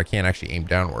something, but I can't actually aim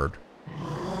downward.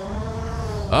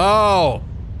 Oh,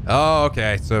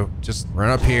 okay. So just run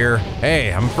up here.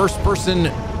 Hey, I'm first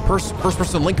person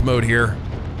Link mode here.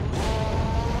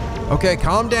 Okay,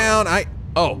 calm down. Grab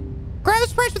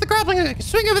this branch with the grappling hook.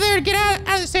 Swing over there to get out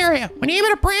of this area. When you aim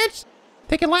at a branch,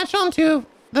 they can latch onto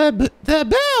the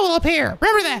bell up here.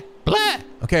 Remember that. Blah.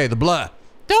 Okay, the blah.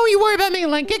 Don't you worry about me,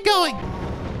 Link. Get going.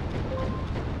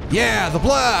 Yeah, the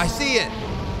blah. I see it.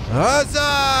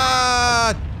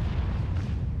 Huzzah!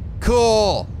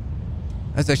 Cool.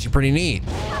 That's actually pretty neat.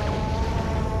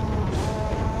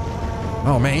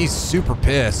 Oh man, he's super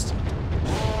pissed.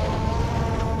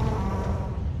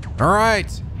 All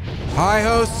right.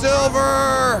 Hi-ho,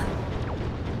 Silver!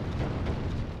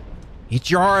 Eat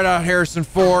your heart out, Harrison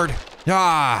Ford.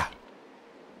 Ah.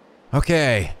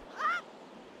 Okay.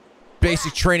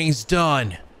 Basic training's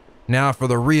done. Now for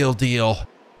the real deal.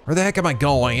 Where the heck am I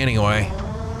going anyway?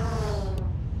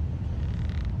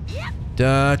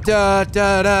 Da da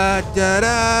da da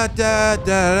da da da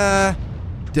da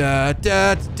da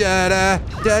da da da da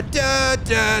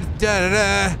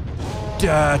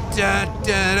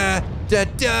da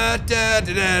da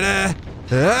da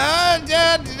da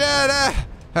da da da.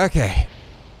 Okay.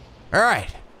 All right.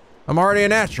 I'm already a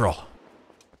natural.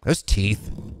 Those teeth.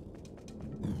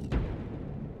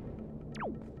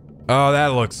 Oh, that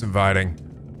looks inviting.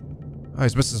 Oh,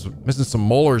 he's missing some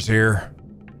molars here.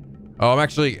 Oh, I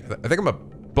think I'm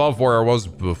above where I was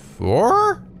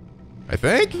before. I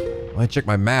think. Let me check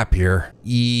my map here.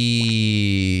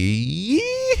 Wait,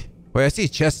 I see a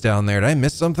chest down there. Did I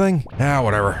miss something? Ah,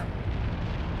 whatever.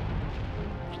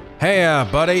 Hey,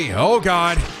 buddy. Oh,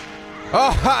 God.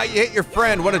 Oh, ha, you hit your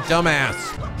friend. What a dumbass.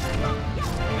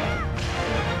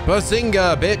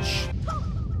 Bazinga, bitch.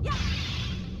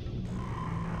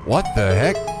 What the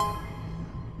heck?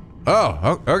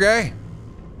 Oh, okay.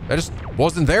 That just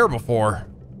wasn't there before.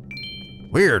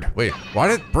 Weird. Wait, why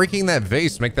did breaking that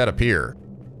vase make that appear?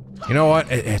 You know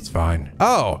what? It's fine.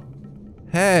 Oh,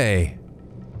 hey.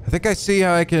 I think I see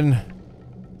how I can...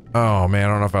 Oh, man, I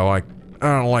don't know if I like...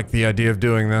 I don't like the idea of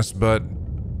doing this, but...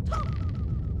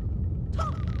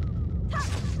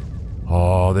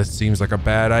 Oh, this seems like a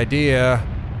bad idea.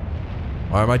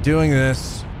 Why am I doing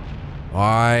this?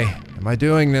 Why am I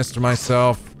doing this to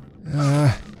myself?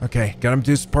 Okay, gotta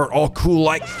do this part all cool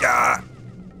like...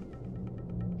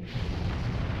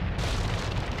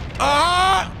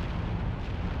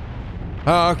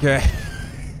 Oh, okay.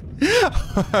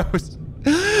 I was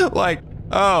like,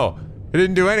 oh, it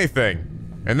didn't do anything.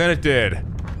 And then it did.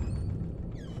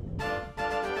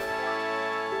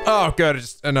 Oh, good,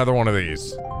 just another one of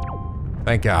these.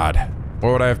 Thank God.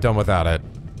 What would I have done without it?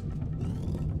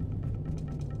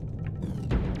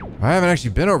 I haven't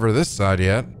actually been over to this side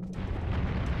yet.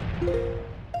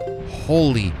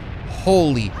 Holy,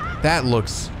 that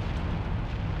looks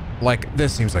like,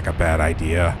 this seems like a bad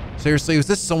idea. Seriously, was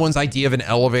this someone's idea of an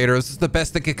elevator? Is this the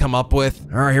best they could come up with?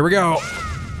 All right, here we go.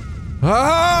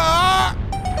 Ah!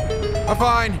 I'm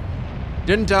fine.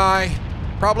 Didn't die.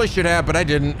 Probably should have, but I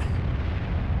didn't.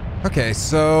 Okay,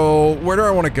 so where do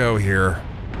I want to go here?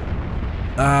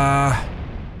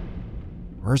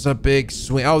 Where's a big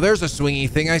swing? Oh, there's a swingy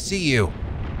thing. I see you.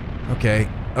 Okay,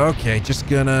 just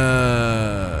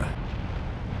gonna...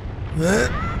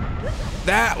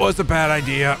 That was a bad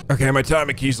idea. Okay, my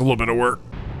timing key's a little bit of work.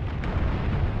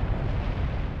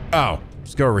 Oh,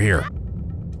 let's go over here.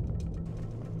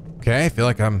 Okay, I feel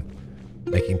like I'm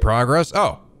making progress.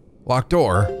 Oh, locked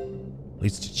door.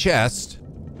 Leads to chest.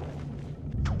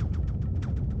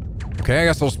 Okay, I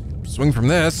guess I'll swing from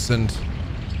this and...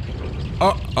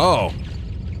 Oh.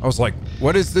 I was like,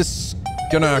 what is this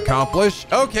gonna accomplish?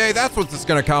 Okay, that's what this is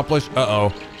gonna accomplish.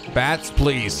 Uh-oh. Bats,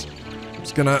 please.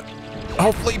 Just gonna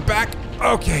hopefully back.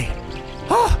 Okay.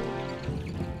 Ah.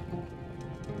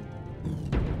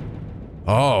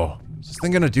 Oh, is this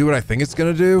thing gonna do what I think it's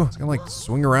gonna do? It's gonna like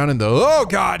swing around in the, oh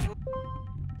God.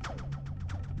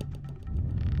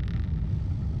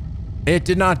 It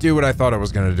did not do what I thought it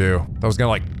was gonna do. That was gonna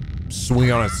like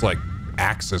swing on its like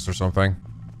axis or something.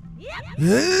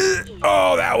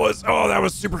 Oh, that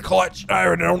was super clutch.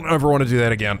 I don't ever want to do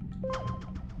that again.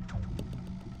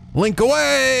 Link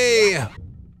away.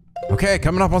 Okay,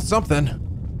 coming up on something.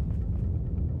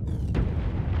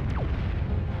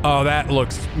 Oh, that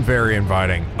looks very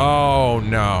inviting. Oh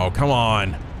no, come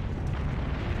on.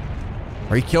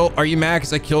 Are you mad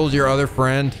because I killed your other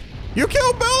friend? You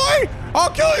killed Billy? I'll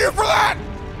kill you for that.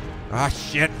 Ah,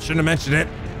 shit, shouldn't have mentioned it.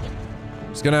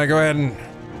 Just gonna go ahead and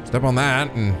step on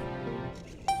that and...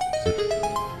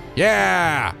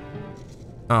 Yeah!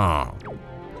 Oh.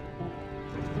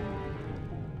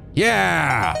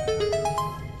 Yeah!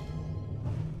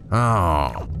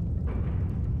 Oh.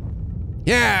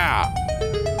 Yeah!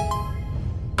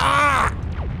 Ah!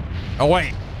 Oh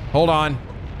wait, hold on.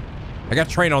 I got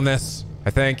trained on this, I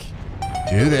think.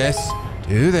 Do this.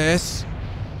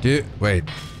 Wait,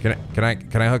 can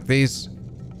I hook these?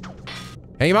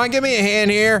 Hey, you mind give me a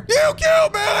hand here? You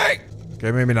killed Billy!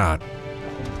 Okay, maybe not.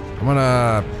 I'm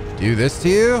gonna do this to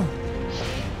you?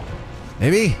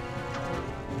 Maybe?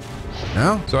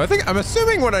 No? So I'm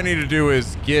assuming what I need to do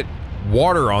is get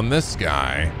water on this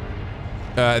guy,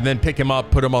 and then pick him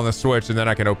up, put him on the switch, and then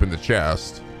I can open the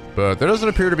chest. But there doesn't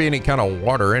appear to be any kind of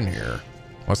water in here.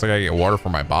 Unless I gotta get water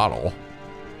from my bottle.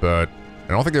 But I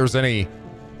don't think there was any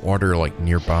water like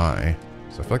nearby.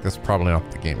 So I feel like that's probably not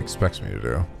what the game expects me to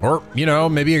do. Or, you know,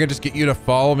 maybe I could just get you to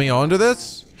follow me onto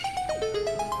this?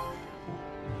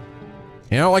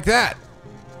 You know, like that.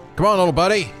 Come on, little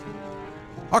buddy.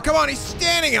 Oh, come on, he's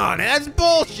standing on it. That's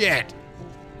bullshit.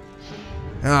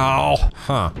 Oh,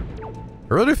 huh. I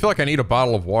really do feel like I need a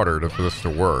bottle of water for this to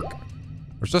work.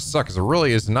 Which does suck, because there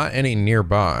really is not any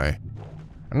nearby.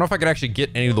 I don't know if I could actually get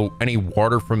any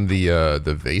water from the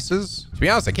vases. To be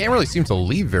honest, I can't really seem to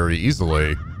leave very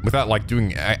easily without like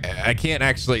doing, I can't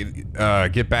actually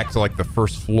get back to like the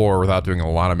first floor without doing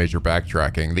a lot of major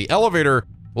backtracking. The elevator,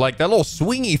 like that little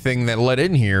swingy thing that led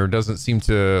in here doesn't seem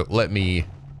to let me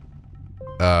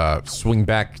swing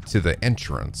back to the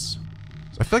entrance.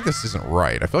 So I feel like this isn't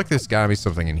right. I feel like there's gotta be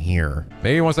something in here.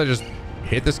 Maybe once I just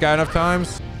hit this guy enough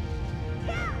times.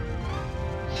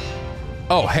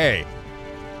 Oh, hey.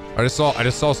 I just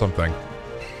saw something.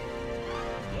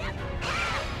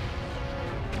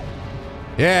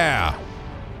 Yeah.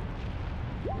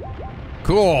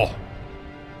 Cool.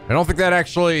 I don't think that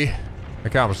actually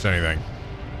accomplished anything.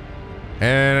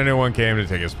 And anyone came to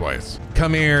take his place.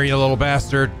 Come here, you little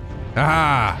bastard.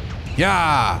 Ah,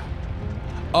 yeah.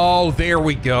 Oh, there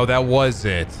we go. That was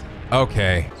it.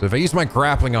 Okay. So if I use my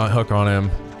grappling hook on him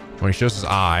when he shows his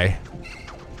eye,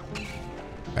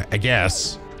 I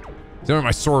guess.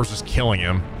 My sword was just killing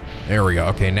him. There we go.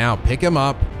 Okay, now pick him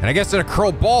up. And I guess in a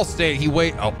curl ball state,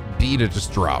 oh, B to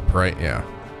just drop, right? Yeah.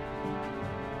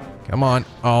 Come on.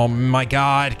 Oh my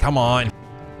God, come on.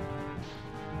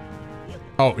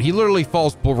 Oh, he literally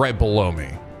falls right below me.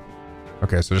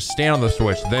 Okay, so just stand on the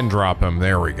switch, then drop him.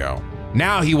 There we go.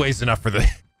 Now he weighs enough for the...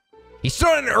 He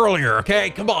started it earlier, okay?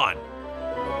 Come on.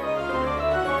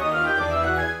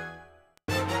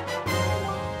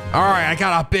 All right, I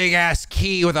got a big ass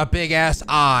key with a big ass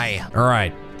eye. All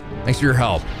right, thanks for your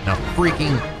help. Now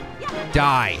freaking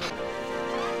die.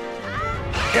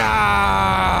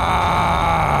 Ah!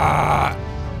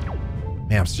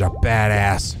 Man, I'm such a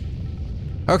badass.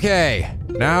 Okay,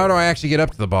 now how do I actually get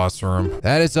up to the boss room?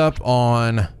 That is up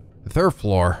on the 3rd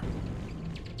floor.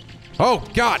 Oh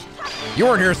God, you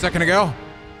weren't here a second ago.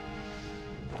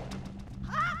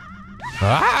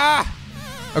 Ah!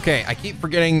 Okay, I keep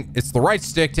forgetting it's the right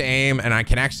stick to aim and I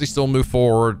can actually still move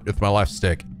forward with my left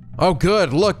stick. Oh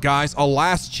good, look guys, a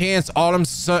last chance autumn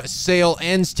sale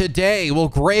ends today. Well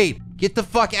great, get the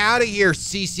fuck out of here,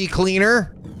 CC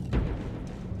cleaner.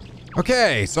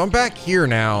 Okay, so I'm back here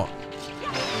now.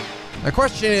 My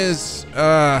question is,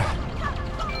 where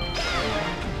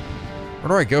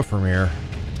do I go from here?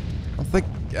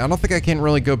 I don't think I can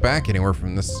really go back anywhere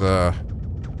from this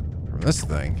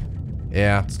thing.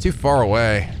 Yeah, it's too far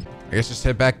away. I guess just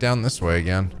head back down this way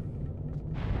again.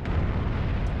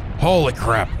 Holy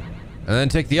crap. And then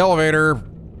take the elevator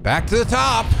back to the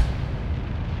top.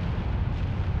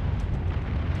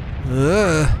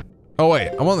 Ugh. Oh wait,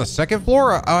 I'm on the 2nd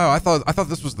floor? Oh, I thought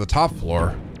this was the top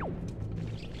floor.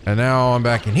 And now I'm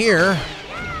back in here.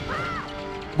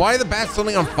 Why are the bats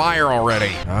suddenly on fire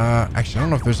already? Actually, I don't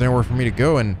know if there's anywhere for me to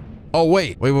go and... Oh,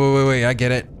 wait, I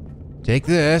get it. Take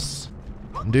this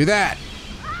and do that.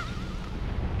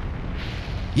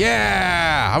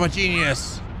 Yeah, I'm a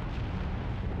genius.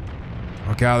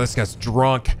 Oh God, this guy's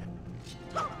drunk.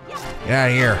 Get out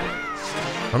of here.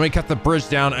 Let me cut the bridge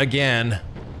down again.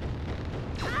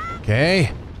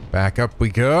 Okay, back up we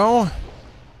go.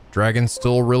 Dragon's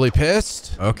still really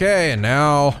pissed. Okay, and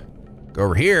now go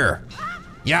over here.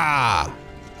 Yeah!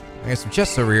 I got some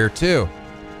chests over here too.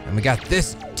 And we got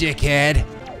this dickhead.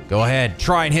 Go ahead,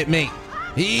 try and hit me.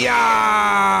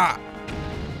 Yeah!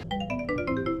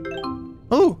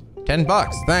 Ooh,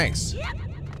 $10, thanks.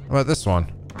 How about this one?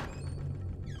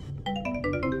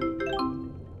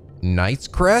 Knight's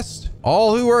Crest?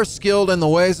 All who are skilled in the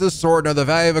ways of the sword know the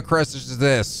value of a crest is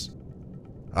this.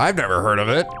 I've never heard of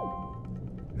it.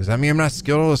 Does that mean I'm not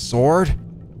skilled with a sword?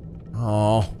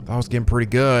 Oh, that was getting pretty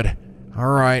good. All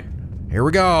right, here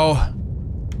we go.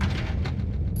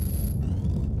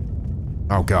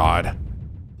 Oh God.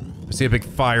 I see a big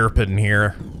fire pit in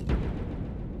here.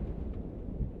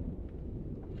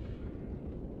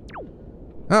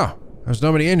 Oh, there's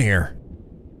nobody in here.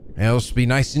 It'll just be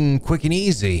nice and quick and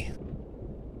easy.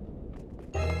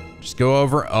 Just go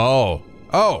over, oh,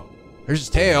 there's his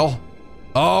tail.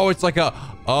 Oh, it's like a,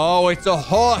 oh, it's a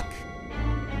hook.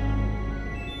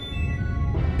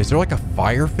 Is there like a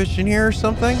firefish in here or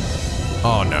something?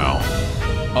 Oh no.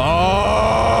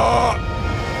 Oh!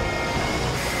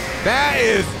 That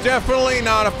is definitely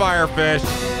not a firefish.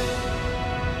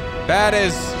 That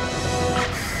is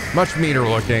much meaner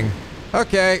looking.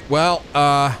 Okay, well,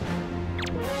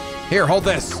 here, hold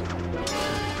this.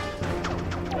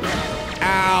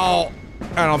 Ow!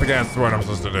 I don't think that's what I'm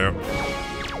supposed to do.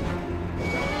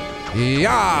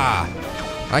 Yeah!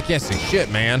 I can't see shit,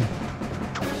 man.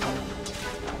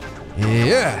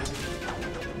 Yeah.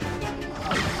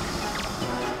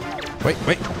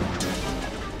 Wait.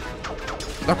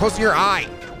 Not close to your eye.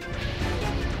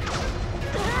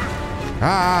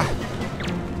 Ah.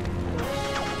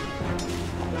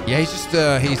 Yeah, he's just,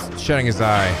 he's shutting his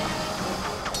eye.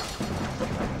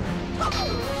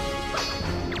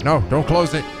 No, don't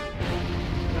close it.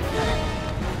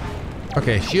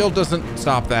 Okay, shield doesn't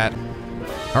stop that.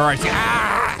 All right.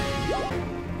 Ah!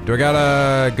 Do I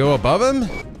gotta go above him?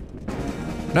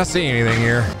 Not seeing anything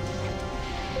here.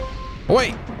 Oh,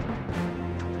 wait.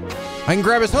 I can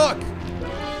grab his hook.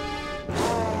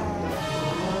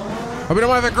 Hope you don't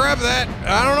mind if I grab that.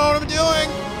 I don't know what I'm doing.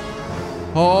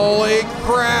 Holy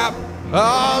crap.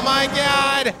 Oh my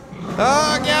God.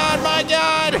 Oh God, my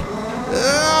God.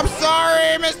 I'm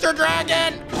sorry, Mr.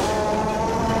 Dragon.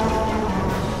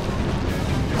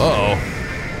 Uh-oh.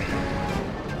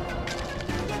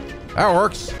 That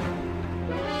works.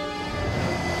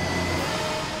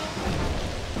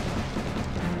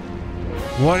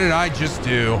 What did I just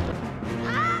do?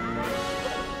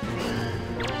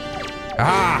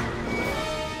 Ah!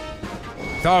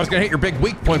 Thought I was gonna hit your big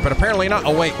weak point, but apparently not.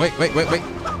 Oh, wait.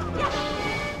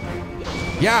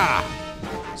 Yeah!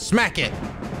 Smack it!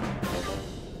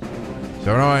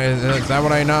 So no, is that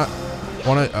what I not?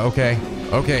 Okay.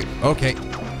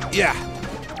 Yeah.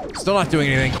 Still not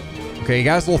doing anything. Okay, you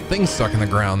got this little thing stuck in the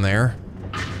ground there.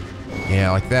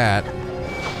 Yeah, like that.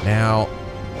 Now,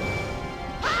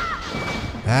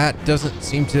 that doesn't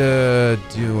seem to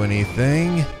do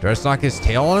anything. Do I just knock his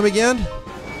tail on him again?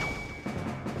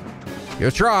 Give it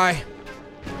a try.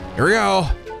 Here we go.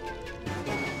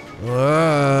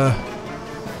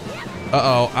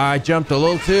 Uh-oh, I jumped a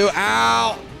little too.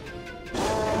 Ow!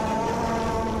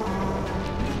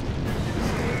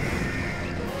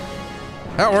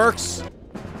 That works.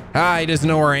 Ah, he doesn't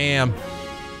know where I am.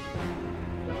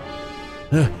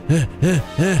 I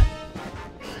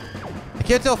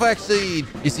can't tell if actually,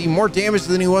 is he more damaged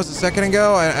than he was a second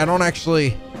ago? I don't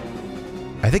actually,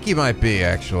 I think he might be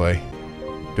actually.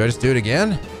 Do I just do it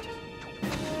again?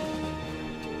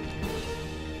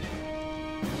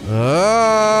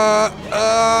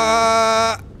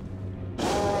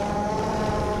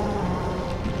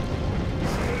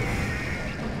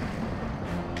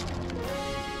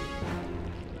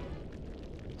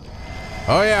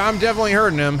 Oh yeah, I'm definitely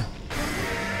hurting him.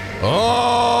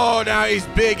 Oh, now he's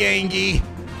big Angie.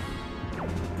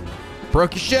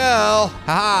 Broke your shell.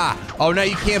 Haha. Oh, now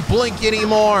you can't blink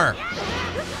anymore.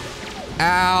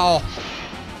 Ow.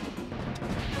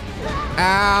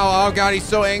 Ow. Oh God, he's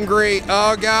so angry.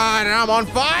 Oh God, and I'm on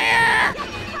fire.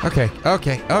 Okay.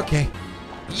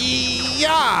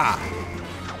 Yeah.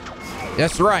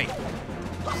 That's right.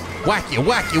 Whack you.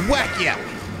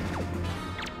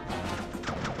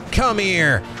 Come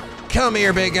here,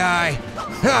 big guy.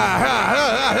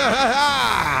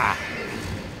 Ha.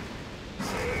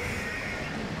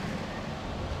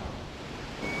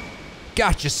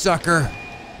 Gotcha, sucker.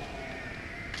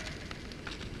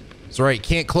 That's right, you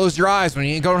can't close your eyes when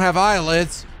you don't have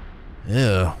eyelids.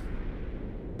 Ew.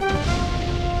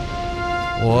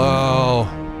 Whoa.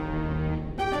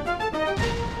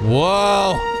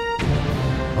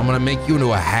 I'm gonna make you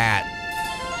into a hat.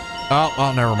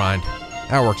 Oh, never mind.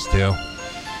 That works too.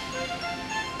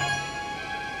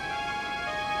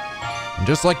 And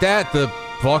just like that, the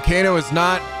volcano is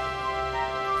not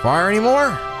fire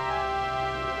anymore.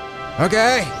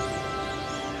 Okay.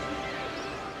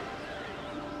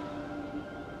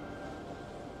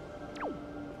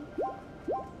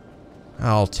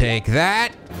 I'll take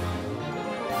that.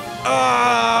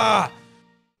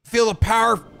 Feel the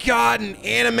power of God and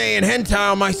anime and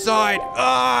hentai on my side.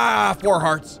 4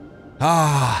 hearts.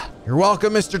 You're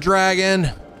welcome, Mr.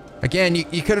 Dragon. Again,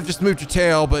 you could have just moved your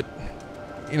tail, but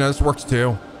you know, this works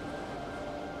too.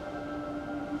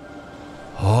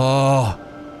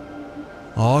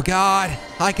 Oh God,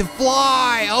 I can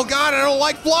fly. Oh God, I don't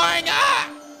like flying.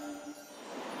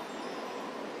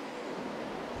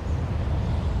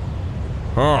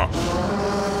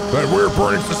 That weird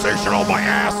burning sensation on my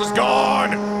ass is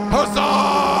gone.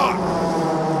 Huzzah!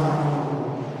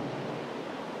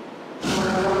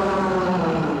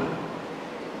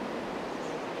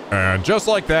 And just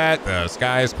like that, the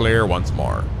sky is clear once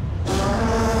more.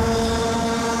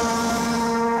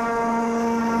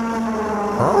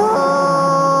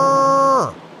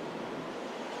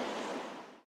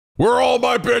 Where all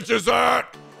my bitches at?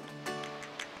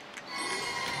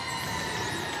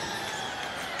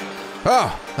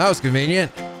 Oh, that was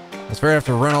convenient. That's fair. I have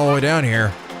to run all the way down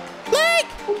here. Link!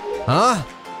 Huh?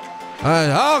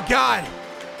 Oh God!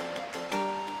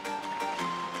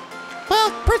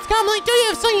 Well, Prince Comley, do you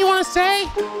have something you want to say?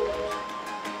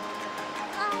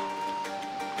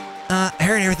 I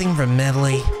heard everything from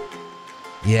Medli.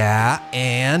 Yeah,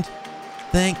 and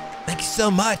thank you so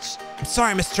much. I'm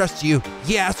sorry I mistrusted you.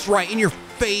 Yeah, that's right. In your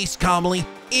face, Comley.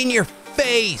 In your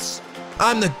face.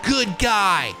 I'm the good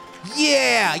guy.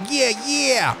 Yeah.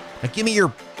 Now give me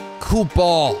your cool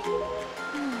ball.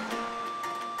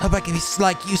 Hope I can be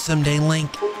like you someday,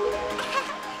 Link.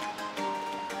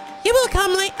 You will,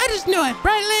 Comley. I just knew it,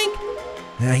 right, Link?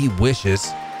 Yeah, he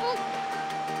wishes.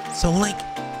 So, Link,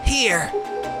 here.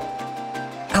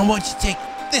 I want you to take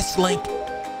this, Link.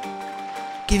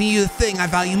 Giving you the thing I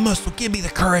value most will give me the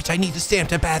courage I need to stand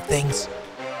to bad things.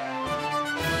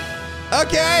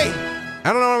 Okay. I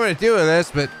don't know what I'm gonna do with this,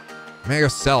 but I'm gonna go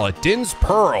sell it. Din's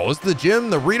Pearl. This is the gem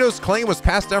the Ritos claim was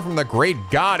passed down from the great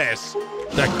goddess.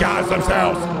 The gods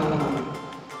themselves.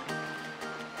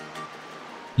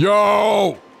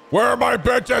 Yo, where are my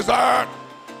bitches at?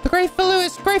 The great Valoo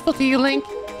is grateful to you, Link.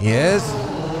 Yes?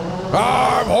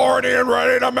 I'm horny and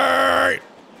ready to mate.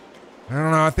 I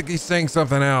don't know. I think he's saying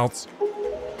something else.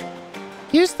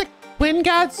 Use the wind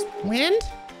god's wind?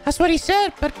 That's what he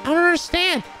said, but I don't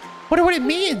understand. Wonder what it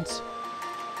means.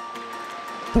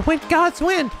 The wind god's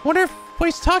wind. Wonder if what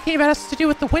he's talking about has to do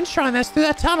with the wind shrine that's through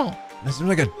that tunnel. This seems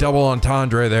like a double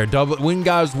entendre there. Double wind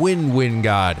god's wind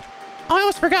god. I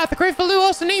almost forgot. The great Valoo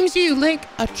also names you, Link,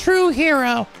 a true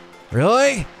hero.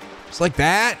 Really? Just like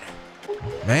that?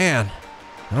 Man,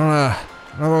 I don't know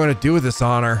what I'm gonna do with this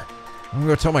honor. I'm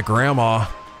gonna go tell my grandma.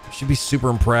 She'd be super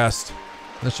impressed.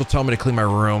 And then she'll tell me to clean my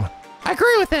room. I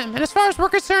agree with him. And as far as we're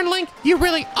concerned, Link, you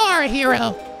really are a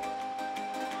hero.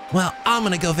 Well, I'm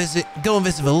gonna go and visit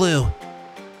Valoo.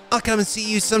 I'll come and see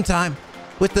you sometime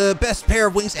with the best pair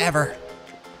of wings ever.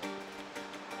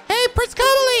 Hey, Prince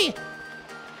Medli!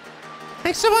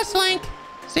 Thanks so much, Link.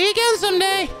 See you again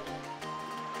someday.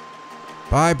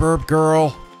 Bye, burp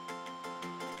girl.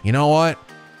 You know what?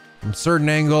 From a certain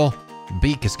angle, the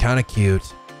beak is kind of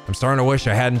cute. I'm starting to wish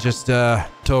I hadn't just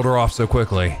told her off so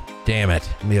quickly. Damn it,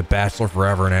 I'll be a bachelor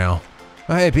forever now.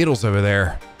 Oh, hey, Beetle's over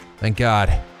there. Thank God.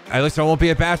 At least I won't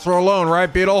be a bachelor alone,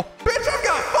 right, Beetle? Bitch, I've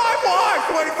got 5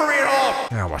 wives waiting for me at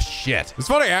home. Oh, well, shit. It's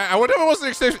funny, I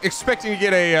wasn't expecting to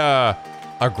get a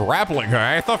grappling hook.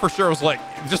 I thought for sure it was like,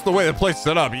 just the way the place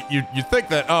set up, you'd think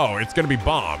that, oh, it's gonna be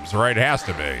bombs, right? It has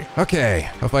to be. Okay,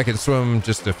 hope I can swim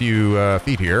just a few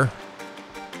feet here.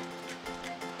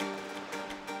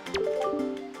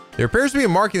 There appears to be a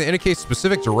marking that indicates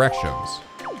specific directions.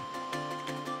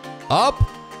 Up,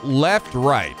 left,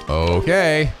 right.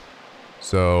 Okay.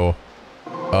 So,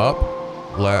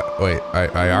 up, left, wait,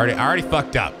 I already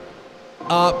fucked up.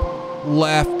 Up,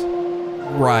 left,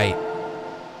 right.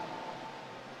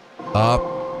 Up,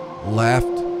 left,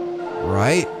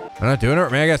 right. I'm not doing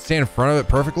it. Man, I gotta stand in front of it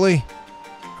perfectly.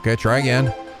 Okay, try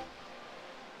again.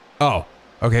 Oh,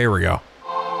 okay, here we go.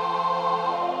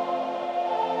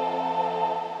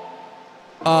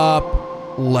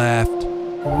 Up, left,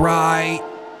 right.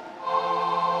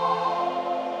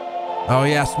 Oh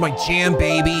yes, my jam,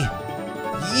 baby.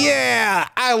 Yeah,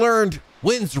 I learned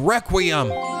Wind's Requiem.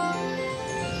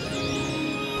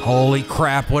 Holy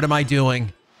crap, what am I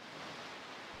doing?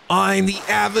 I'm the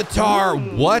Avatar.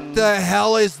 What the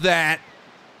hell is that?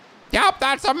 Yup,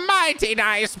 that's a mighty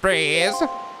nice breeze.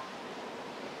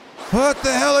 What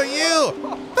the hell are you?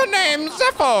 The name's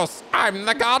Zephos. I'm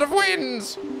the god of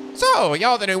winds. So,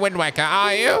 you're the new Wind Waker,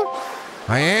 are you?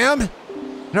 I am?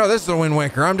 No, this is a Wind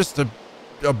Waker. I'm just a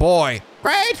boy.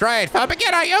 Great. For a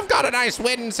beginner, you've got a nice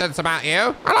wind sense about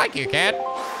you. I like you, kid.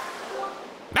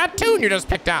 That tune you just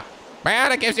picked up,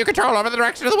 well, it gives you control over the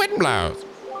direction of the wind blows.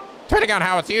 Depending on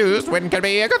how it's used, wind can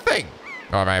be a good thing,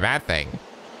 or a very bad thing.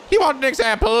 You want an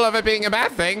example of it being a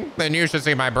bad thing? Then you should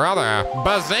see my brother,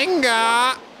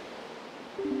 Bazinga!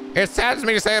 It saddens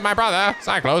me to say that my brother,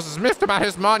 Cyclops, is miffed about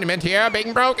his monument here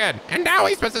being broken, and now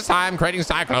he spends his time creating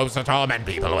Cyclops to torment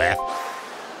people with.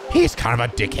 He's kind of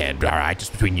a dickhead, all right,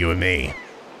 just between you and me.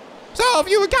 So if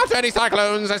you encounter any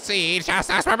cyclones at sea, just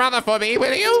ask my brother for me,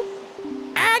 will you?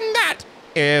 And that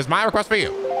is my request for you.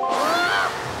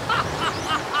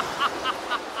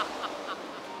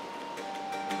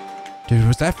 Dude,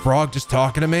 was that frog just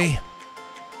talking to me?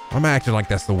 I'm acting like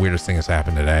that's the weirdest thing that's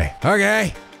happened today.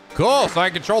 Okay, cool. So I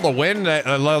control the wind that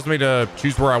allows me to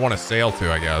choose where I want to sail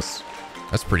to, I guess.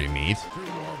 That's pretty neat. 2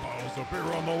 more bottles of beer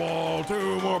on the wall,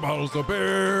 2 more bottles of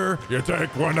beer. You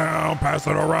take one down, pass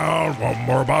it around. 1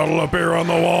 more bottle of beer on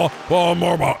the wall, 1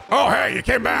 more bottle. Oh, hey, you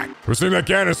came back. We seem that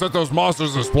Ganon sent those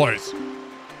monsters this place.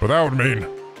 But that would mean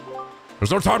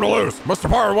there's no time to lose. Must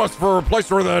depart at once for a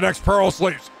place where the next peril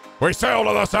sleeps. We sail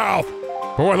to the south.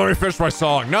 But wait, let me finish my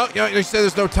song. No, you said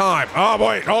there's no time. Oh,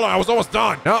 wait, hold on, I was almost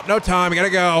done. Nope, no time, I gotta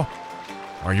go.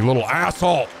 Oh, you little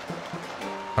asshole.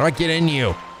 How do I get in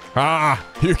you? Ah,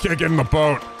 you can't get in the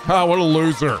boat. Ah, what a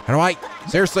loser. How do I?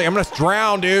 Seriously, I'm gonna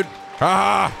drown, dude.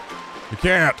 Ah, you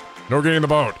can't. No getting in the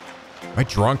boat. Am I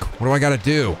drunk? What do I gotta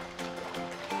do?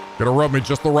 Gotta rub me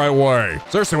just the right way.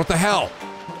 Seriously, what the hell?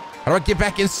 How do I get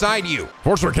back inside you?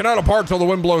 Fortunately, we cannot depart until the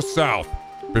wind blows south.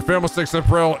 Be fail mistakes that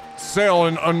sail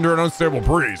in under an unstable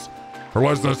breeze. Or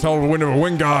less than tell the wind of a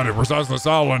wind god who resides in the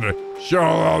southland. Have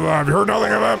you heard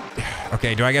nothing of him?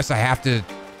 Okay, do I guess I have to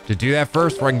do that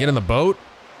first before I can get in the boat?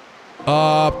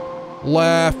 Up,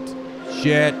 left,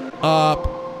 shit,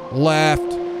 up, left,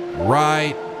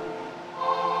 right.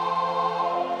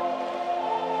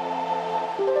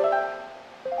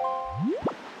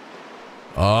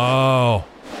 Oh,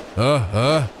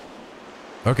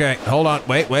 okay, hold on,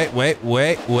 wait.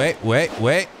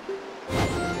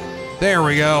 There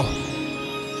we go.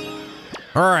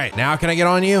 All right, now can I get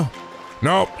on you?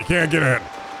 Nope, you can't get in.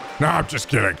 No, I'm just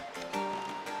kidding.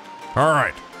 All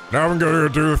right, now I'm gonna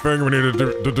do the thing we need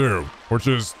to do, which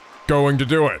is going to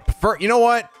do it. You know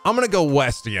what? I'm gonna go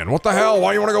west again. What the hell?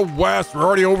 Why you wanna go west? We're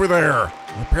already over there.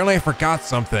 Apparently I forgot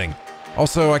something.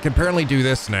 Also, I can apparently do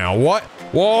this now. What?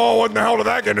 Whoa, when the hell did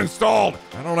that get installed?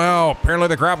 I don't know. Apparently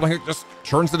the grappling hook just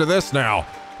turns into this now.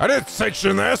 I didn't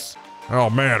section this. Oh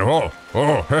man, oh,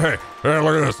 hey,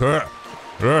 look at this.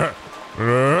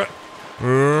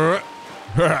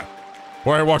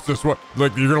 Wait, watch this. What?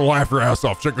 Like, you're gonna laugh your ass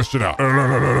off. Check this shit out. Look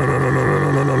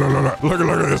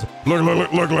at this.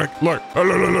 Look.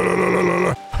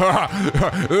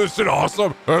 This shit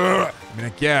awesome. I mean, I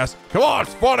guess. Come on,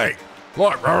 it's funny.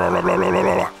 Look. Come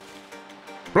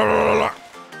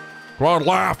on,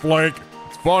 laugh, Link.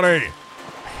 It's funny.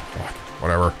 Fuck,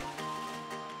 whatever.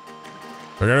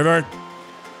 Think anything?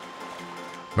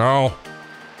 No.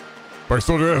 But I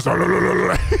still do this.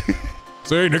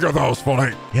 See, Nico thought it was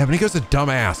funny. Yeah, but Nico's a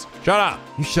dumbass. Shut up.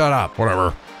 You shut up.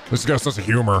 Whatever. This guy's sense of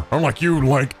humor. Unlike you,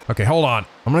 Link. Okay, hold on.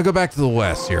 I'm gonna go back to the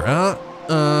west here. And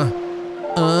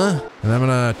I'm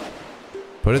gonna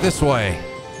put it this way.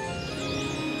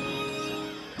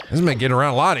 This is making getting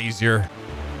around a lot easier.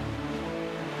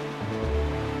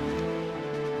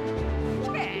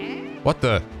 What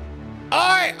the?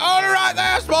 Oi, hold it right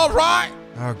there, small fry.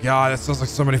 Oh God, that sounds like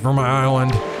somebody from my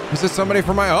island. Is this somebody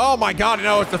from my? Oh my God,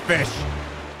 no, it's a fish.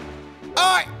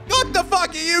 Oi, what the fuck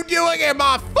are you doing in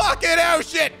my fucking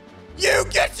ocean? You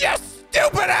get your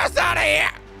stupid ass out of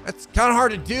here. That's kind of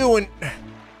hard to do, and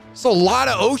it's a lot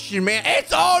of ocean, man.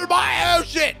 It's all my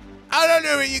ocean. I don't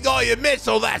know where you got your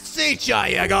missile, that sea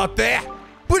chart you got there,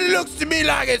 but it looks to me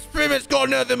like it's pretty much got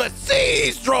nothing but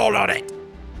seas drawn on it.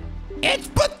 It's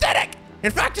pathetic.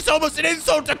 In fact, it's almost an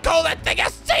insult to call that thing a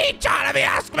sea chart if you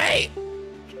ask me.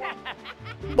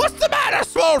 What's the matter,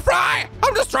 small fry?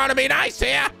 I'm just trying to be nice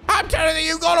here. I'm telling you,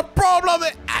 you got a problem,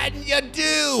 and you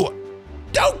do.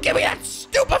 Don't give me that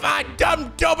stupefied,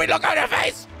 dumb, dopey look on your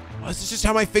face. Well, this is just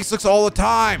how my face looks all the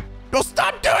time. Well,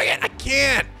 stop doing it. I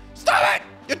can't. Stop it.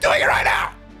 You're doing it right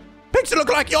now. Makes it look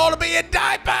like you ought to be in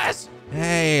diapers.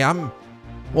 Hey, I'm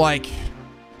like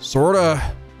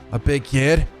sorta a big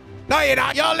kid. No, you're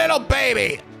not. You're a little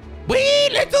baby. Wee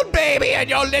little baby in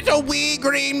your little wee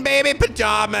green baby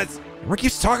pajamas. Rick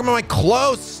keeps talking about my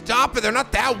clothes. Stop it. They're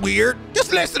not that weird.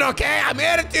 Just listen, okay? I'm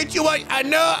here to teach you what I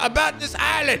know about this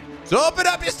island. So open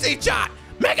up your sea chart.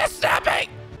 Make it snappy.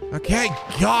 Okay,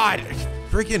 God.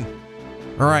 Freaking.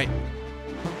 All right.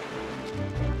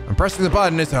 I'm pressing the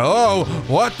button. It's oh,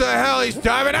 what the hell? He's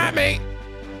diving at me.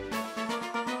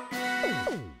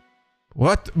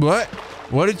 What?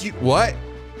 What did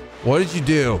you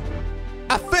do?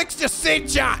 I fixed your sea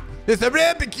chart. There's a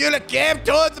real peculiar cave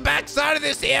towards the backside of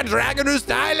this here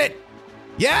Dragonroost Island.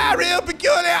 Yeah, real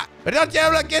peculiar. But don't you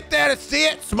ever get there to see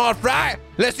it, small fry.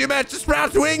 Unless you manage to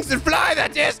sprout wings and fly,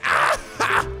 that is.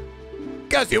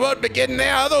 Because you won't be getting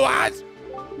there otherwise.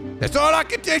 That's all I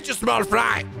can teach you, small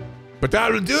fry. But I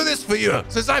will do this for you,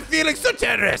 since I'm feeling so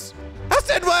generous. I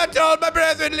sent word to all my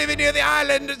brethren living near the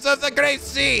islands of the great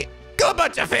sea. Go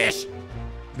bunch of fish.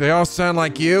 They all sound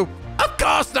like you? Of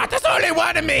course not. There's only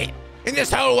one of me in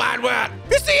this whole wide world.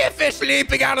 You see a fish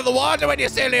leaping out of the water when you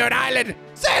sail near an island.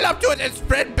 Sail up to it and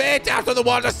spread bait out on the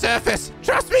water surface.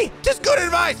 Trust me, just good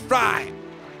advice, Fry.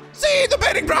 See, the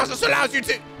baiting process allows you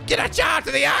to get a chart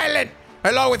to the island,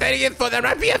 along with any info that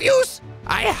might be of use.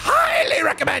 I highly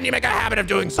recommend you make a habit of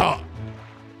doing so.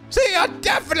 See, you're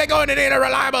definitely going to need a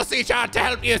reliable sea chart to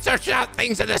help you search out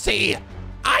things in the sea.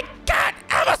 I can't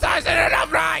emphasize it enough,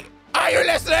 Fry. Are you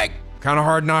listening? Kind of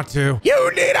hard not to.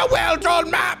 You need a well-drawn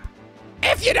map.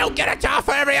 If you don't get a chart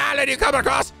for every island you come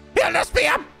across, it'll just be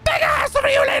a big hassle for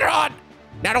you later on.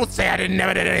 Now don't say I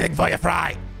never did anything for you,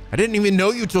 Fry. I didn't even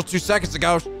know you till 2 seconds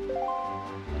ago.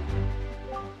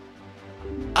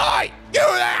 Oi, you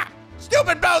there!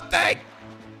 Stupid boat thing!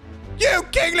 You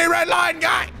kingly red line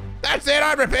guy! That's it,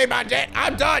 I repaid my debt.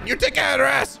 I'm done. You take care of the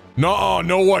rest. No,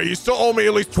 no way. You still owe me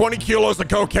at least 20 kilos of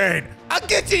cocaine. I'll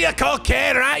get you your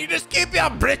cocaine, right? You just keep your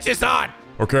britches on.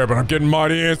 Okay, but I'm getting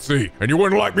mighty antsy, and you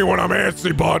wouldn't like me when I'm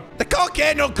antsy, bud. The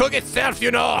cocaine don't cook itself, you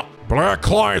know. But I got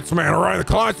clients, man, all right? The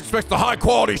clients expect the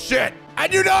high-quality shit.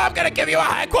 And you know I'm gonna give you a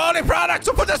high-quality product,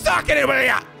 so put the stock in it, will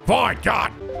ya? Fine,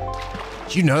 God.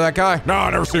 Did you know that guy? No, I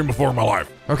never seen him before in my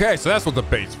life. Okay, so that's what the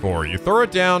bait's for. You throw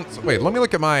it down. So, wait, let me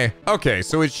look at my... Okay,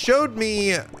 so it showed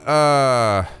me,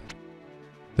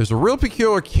 there's a real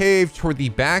peculiar cave toward the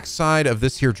backside of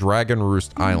this here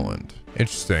Dragonroost Island.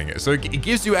 Interesting. So it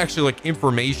gives you actually like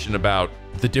information about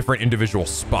the different individual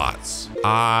spots.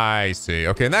 I see.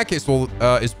 Okay, in that case, well,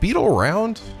 is Beetle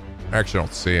around? I actually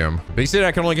don't see him. But he said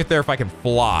I can only get there if I can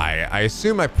fly. I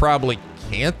assume I probably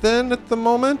can't then at the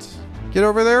moment get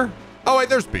over there. Oh, wait,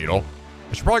 there's Beetle.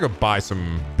 I should probably go buy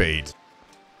some bait.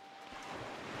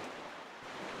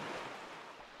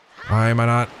 Why am I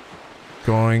not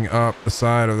going up the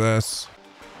side of this?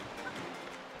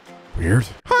 Weird.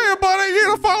 Hiya, buddy. You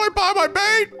gonna finally buy my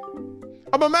bait?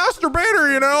 I'm a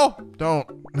masturbator, you know.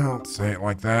 Don't say it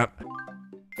like that.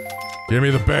 Give me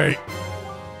the bait.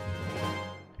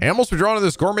 Animals withdrawn to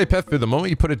this gourmet pet food the moment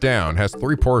you put it down. Has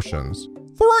 3 portions.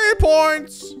 3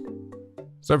 points.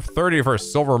 So 30 for a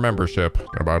silver membership.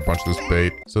 Gonna buy a bunch of this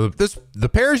bait. So the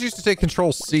pears used to take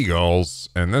control seagulls,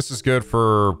 and this is good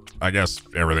for, I guess,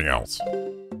 everything else.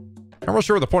 I'm not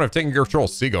sure what the point of taking control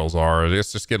seagulls are. I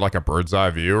guess just get like a bird's eye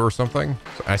view or something.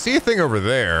 So I see a thing over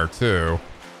there too.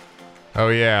 Oh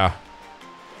yeah,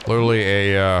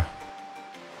 literally a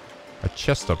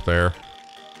chest up there,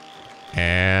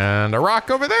 and a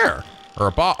rock over there, or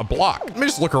a block. Let me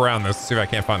just look around this and see if I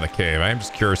can't find the cave. I am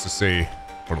just curious to see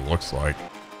what it looks like.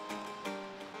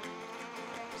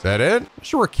 Is that it? I'm not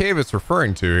sure what cave it's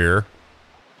referring to here.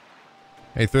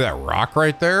 Hey, through that rock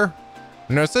right there.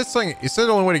 No, it said something. It said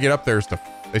the only way to get up there is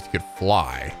if you could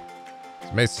fly. So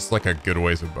maybe it's just like a good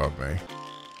ways above me.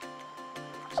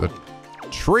 It's a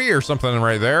tree or something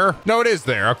right there. No, it is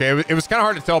there. Okay, it was kind of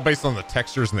hard to tell based on the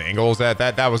textures and the angles. That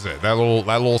was it. That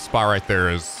little spot right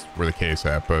there is where the cave's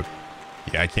at. But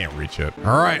yeah, I can't reach it.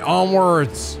 All right,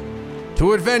 onwards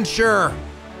to adventure.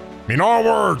 I mean,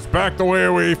 onwards, back the way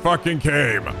we fucking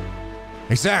came.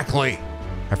 Exactly.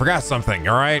 I forgot something.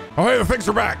 All right. Oh, hey, the things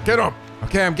are back. Get them.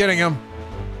 Okay, I'm getting them.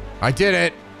 I did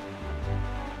it.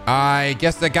 I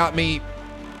guess that got me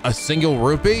a single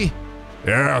rupee.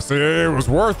 Yeah, see, it was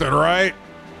worth it, right?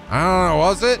 I don't know,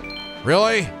 was it?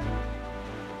 Really?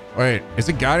 Wait, is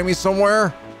it guiding me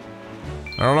somewhere?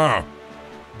 I don't know.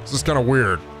 This is kind of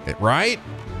weird. Right?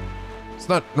 It's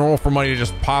not normal for money to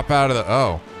just pop out of the,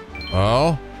 oh.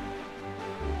 Oh.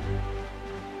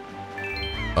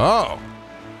 Oh.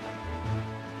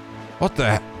 What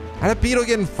the, how did Beetle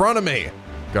get in front of me?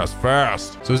 Goes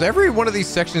fast. So is every one of these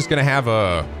sections gonna have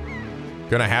a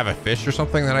fish or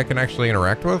something that I can actually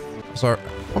interact with? So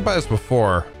I've been by this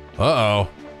before. Uh-oh.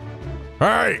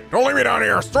 Hey, don't leave me down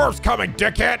here. A storm's coming,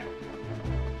 dickhead.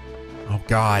 Oh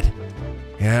God.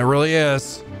 Yeah, it really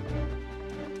is.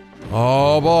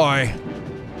 Oh boy.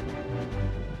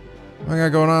 What I got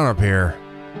going on up here?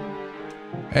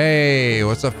 Hey,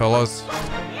 what's up, fellas?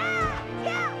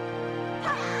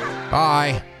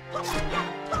 Bye.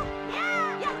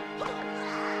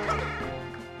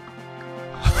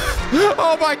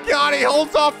 Oh my God, he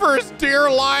holds off for his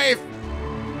dear life.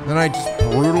 Then I just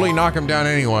brutally knock him down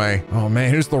anyway. Oh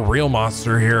man, who's the real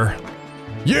monster here?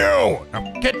 You!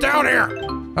 Now get down here!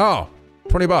 Oh,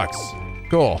 20 bucks.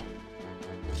 Cool.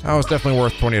 That was definitely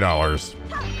worth $20.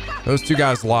 Those 2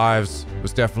 guys' lives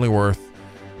was definitely worth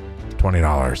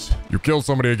 $20. You killed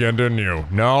somebody again, didn't you?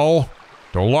 No.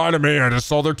 Don't lie to me. I just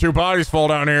saw their 2 bodies fall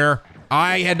down here.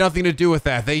 I had nothing to do with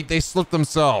that. They slipped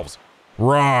themselves.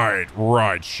 Right,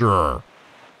 sure.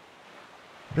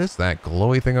 What is that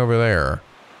glowy thing over there?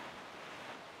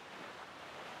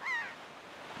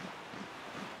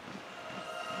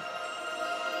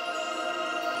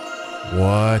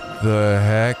 What the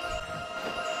heck?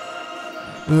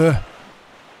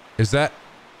 Is that?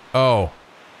 Oh.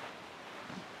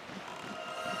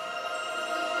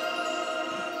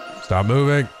 Stop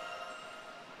moving.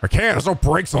 I can't. There's no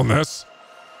brakes on this.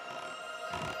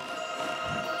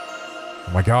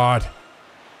 Oh my God.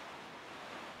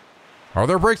 Are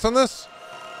there brakes on this?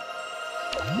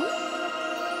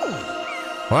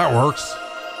 Well, that works.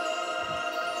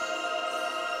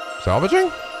 Salvaging?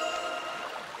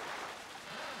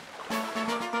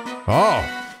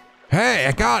 Oh. Hey,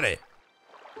 I got it.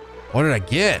 What did I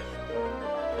get?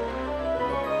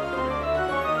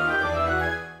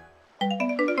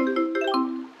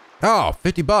 Oh,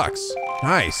 50 bucks.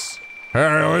 Nice.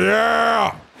 Hell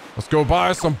yeah! Let's go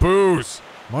buy some booze.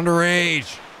 I'm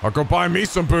underage. I'll go buy me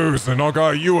some booze and I'll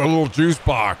got you a little juice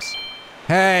box.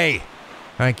 Hey.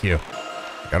 Thank you.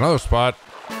 Got another spot.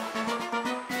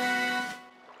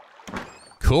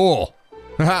 Cool.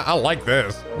 I like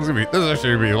this. This is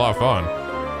actually gonna be a lot of fun.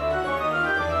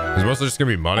 Is it mostly just gonna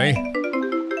be money?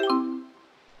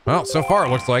 Well, so far it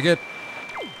looks like it.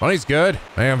 Money's good.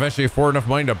 I can eventually afford enough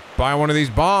money to buy one of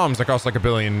these bombs that cost like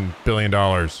 $1 billion.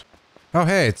 Oh,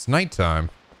 hey, it's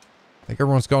nighttime. I think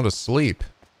everyone's gone to sleep.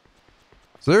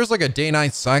 So there's like a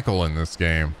day-night cycle in this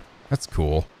game. That's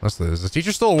cool. Is the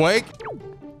teacher still awake?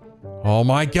 Oh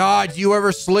my God, you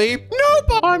ever sleep?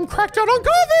 Nope, I'm cracked out on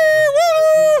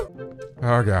coffee. Woo!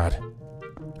 Oh God.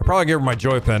 I'll probably give her my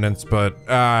joy pendants, but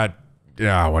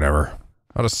yeah, whatever.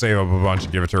 I'll just save up a bunch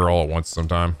and give it to her all at once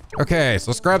sometime. Okay, so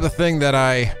let's grab the thing that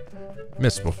I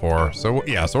missed before. So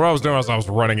yeah, so what I was doing is I was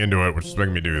running into it, which is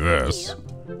making me do this.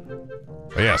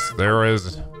 But yes, there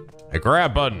is a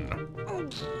grab button.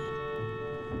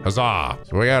 Huzzah.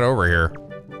 So what we got over here?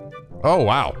 Oh,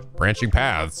 wow. Branching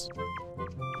paths.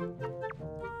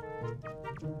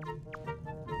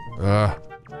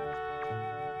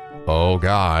 Oh,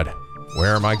 God.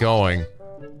 Where am I going?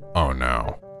 Oh,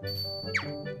 no.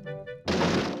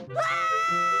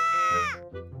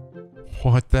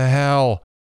 What the hell?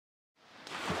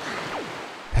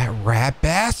 That rat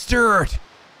bastard!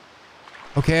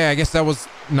 Okay, I guess that was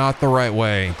not the right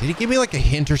way. Did he give me like a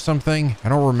hint or something? I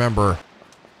don't remember.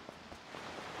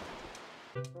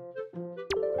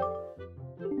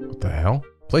 What the hell?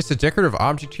 Place a decorative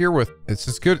object here with, it's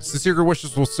as good, sincere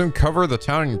wishes will soon cover the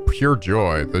town in pure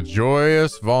joy. The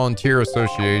Joyous Volunteer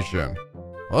Association.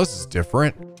 Well, this is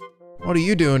different. What are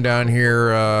you doing down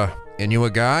here,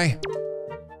 Inuit guy?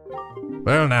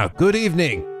 Well now, good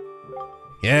evening.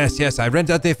 Yes, I rent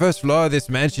out the first floor of this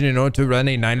mansion in order to run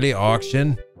a nightly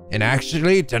auction. And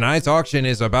actually, tonight's auction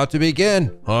is about to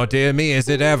begin. Oh dear me, is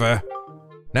it ever.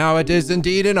 Now, it is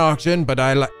indeed an auction, but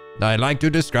I like to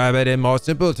describe it in more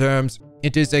simple terms.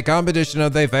 It is a competition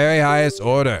of the very highest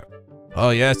order.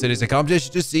 Oh yes, it is a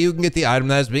competition to see who can get the item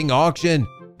that is being auctioned.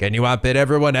 Can you outbid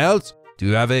everyone else? Do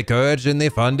you have the courage and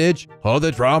the fundage? Or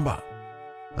the drama?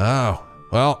 Oh,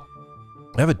 well,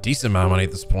 I have a decent amount of money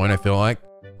at this point, I feel like.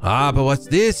 Ah, but what's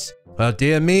this? Well,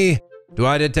 dear me. Do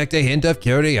I detect a hint of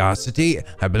curiosity?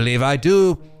 I believe I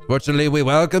do. Fortunately, we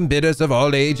welcome bidders of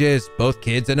all ages, both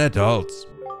kids and adults.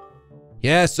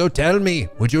 Yes, so tell me,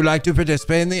 would you like to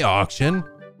participate in the auction?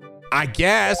 I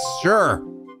guess, sure.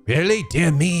 Really?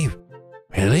 Dear me.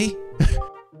 Really?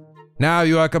 Now,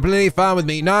 you are completely fine with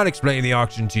me not explaining the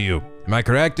auction to you. Am I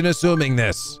correct in assuming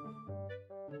this?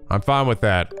 I'm fine with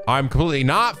that. I'm completely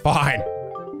not fine.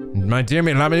 My dear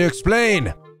me, allow me to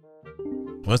explain.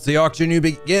 Once the auction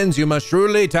begins, you must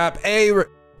shrewdly tap A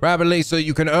rapidly so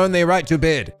you can earn the right to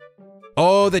bid.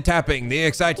 Oh, the tapping, the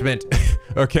excitement.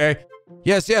 Okay.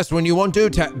 Yes, when you want to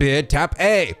bid, tap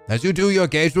A. As you do, your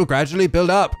gauge will gradually build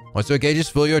up. Once your gauge is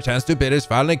full, your chance to bid has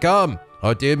finally come.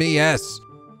 Oh dear me, yes.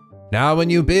 Now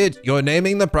when you bid, you're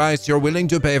naming the price you're willing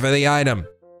to pay for the item.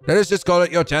 Let us just call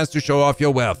it your chance to show off your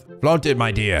wealth. Flaunt it,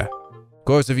 my dear. Of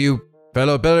course, if you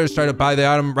fellow bidders try to buy the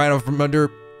item right off from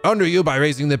under you by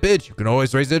raising the bid, you can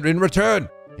always raise it in return.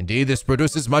 Indeed, this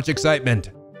produces much excitement.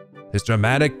 This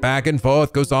dramatic back and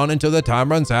forth goes on until the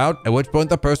time runs out, at which point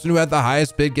the person who had the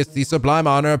highest bid gets the sublime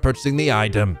honor of purchasing the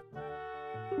item.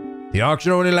 The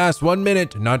auction only lasts 1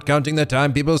 minute, not counting the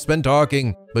time people spend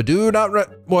talking. But do not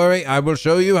worry, I will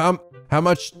show you how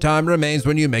much time remains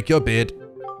when you make your bid.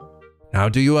 Now,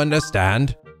 do you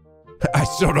understand? I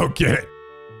still don't get it.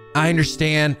 I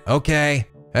understand. Okay.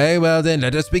 Hey, well then,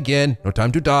 let us begin. No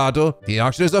time to dawdle. The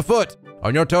auction is afoot.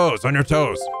 On your toes, on your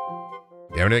toes.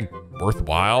 You have anything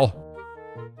worthwhile?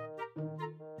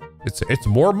 It's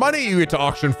more money you get to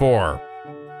auction for.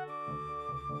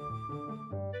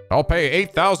 I'll pay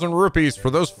 8,000 rupees for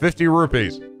those 50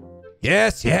 rupees.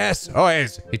 Yes. Oh,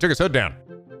 he took his hood down.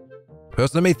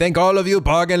 First, let me thank all of you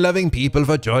bargain-loving people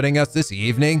for joining us this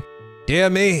evening. Dear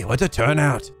me, what a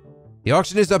turnout. The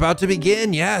auction is about to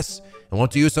begin, yes. And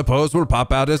what do you suppose will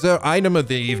pop out as our item of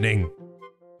the evening?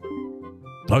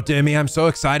 Oh, dear me, I'm so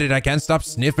excited I can't stop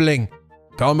sniffling.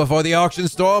 Calm before the auction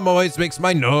storm always makes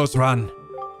my nose run.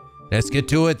 Let's get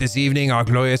to it this evening. Our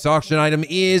glorious auction item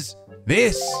is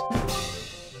this.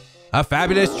 A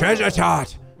fabulous treasure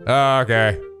chart.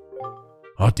 Okay.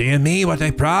 Oh, dear me, what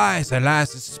a prize. At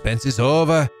last, the suspense is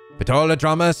over. But all the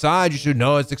drama aside, you should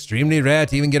know it's extremely rare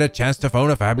to even get a chance to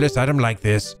phone a fabulous item like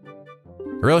this.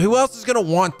 Really, who else is going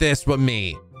to want this but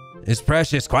me? It's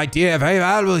precious, quite dear, very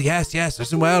valuable. Yes,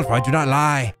 listen well, for I do not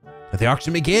lie. Let the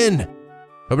auction begin.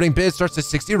 Opening bid starts at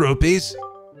 60 rupees.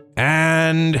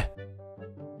 And...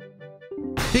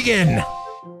 begin.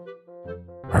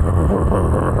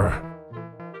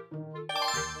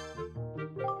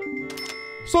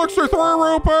 63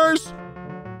 rupees.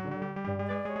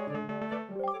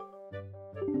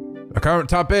 The current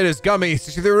top bid is gummy,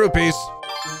 63 rupees.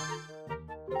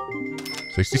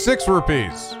 66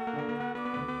 rupees.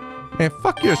 And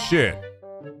fuck your shit.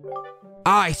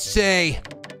 I say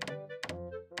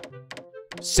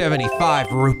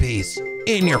 75 rupees.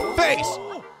 In your face.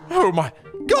 Oh my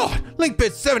God. Link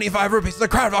bid 75 rupees. The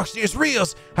crowd of auctioneers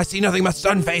reels. I see nothing but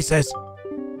stunned faces.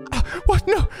 What?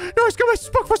 No, it's got my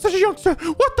spook for such a youngster.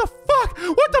 What the fuck?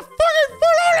 What the fuck is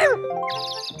for?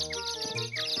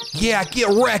 Yeah, get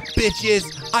wrecked, bitches.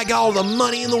 I got all the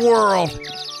money in the world.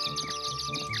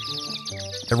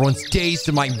 Everyone's dazed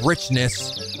to my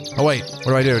richness. Oh wait, what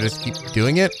do I do? Just keep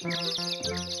doing it?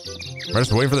 Am I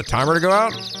just waiting for the timer to go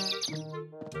out?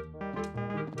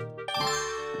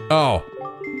 Oh.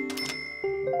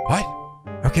 What?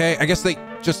 Okay, I guess they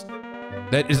just...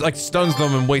 that is like stuns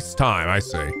them and wastes time, I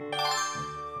see.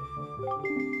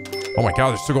 Oh my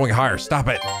God, they're still going higher. Stop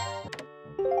it.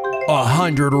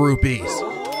 100 rupees.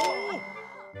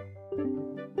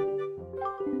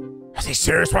 Is he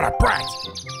serious? What a brat!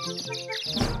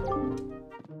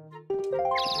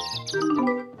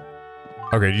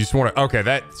 Okay, you just want to,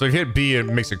 okay, so if you hit B, it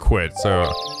makes it quit, so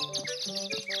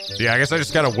yeah, I guess I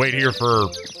just gotta wait here for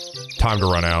time to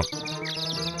run out.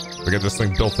 We get this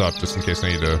thing built up just in case I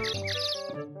need to.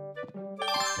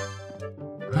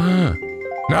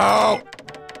 No!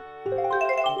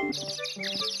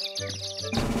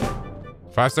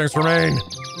 5 seconds remain.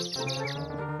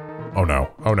 Oh no,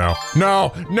 oh no.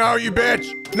 No, no, you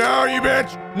bitch! No, you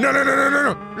bitch! No, no, no, no, no,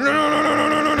 no, no, no, no, no,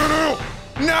 no, no, no, no!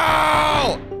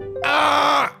 No!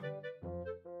 Ah!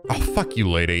 Oh, fuck you,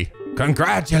 lady.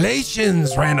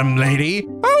 Congratulations, random lady.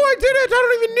 Oh, I did it! I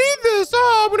don't even need this!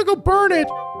 Oh, I'm gonna go burn it!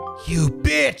 You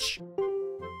bitch.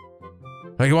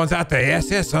 Lucky ones out there. Yes,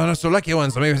 yes, oh, no, so lucky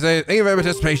ones. Let me say thank you for your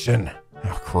participation.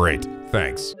 Oh, great.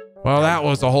 Thanks. Well, that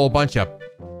was a whole bunch of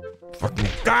fucking...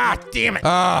 God damn it!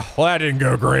 Ah, well, that didn't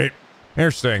go great.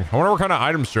 Interesting. I wonder what kind of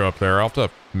items show up there. I'll have to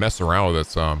mess around with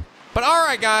it some. But all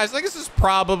right, guys, I think this is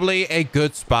probably a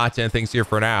good spot to end things here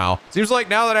for now. Seems like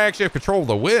now that I actually have control of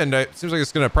the wind, it seems like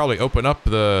it's going to probably open up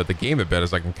the game a bit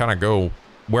as I can kind of go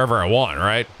wherever I want,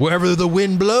 right? Wherever the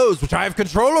wind blows, which I have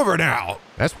control over now.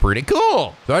 That's pretty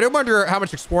cool. So I do wonder how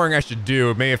much exploring I should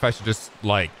do. Maybe if I should just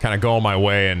like kind of go on my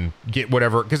way and get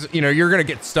whatever, because you know, you're going to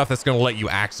get stuff that's going to let you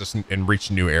access and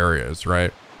reach new areas,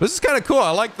 right? This is kind of cool.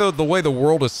 I like the way the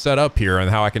world is set up here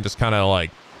and how I can just kind of like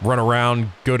run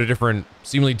around, go to different,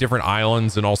 seemingly different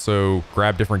islands and also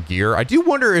grab different gear. I do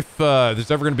wonder if there's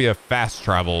ever going to be a fast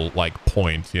travel like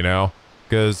point, you know?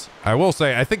 Because I will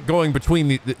say, I think going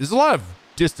between there's a lot of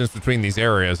distance between these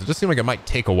areas. It just seems like it might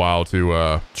take a while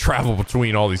to travel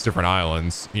between all these different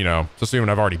islands, you know, just even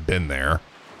I've already been there.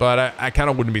 But I kind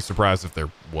of wouldn't be surprised if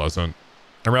there wasn't.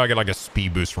 I really get like a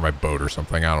speed boost for my boat or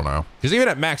something. I don't know. Because even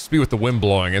at max speed with the wind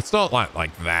blowing, it's not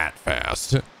like that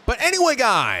fast. But anyway,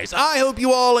 guys, I hope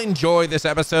you all enjoyed this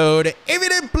episode. If you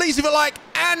did, please leave a like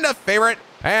and a favorite.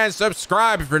 And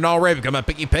subscribe if you're not already. Become a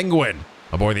picky penguin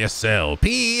aboard the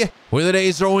SLP, where the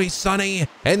days are always sunny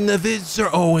and the vids are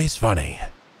always funny.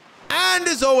 And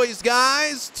as always,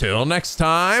 guys, till next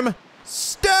time,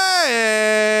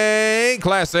 stay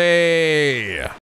classy.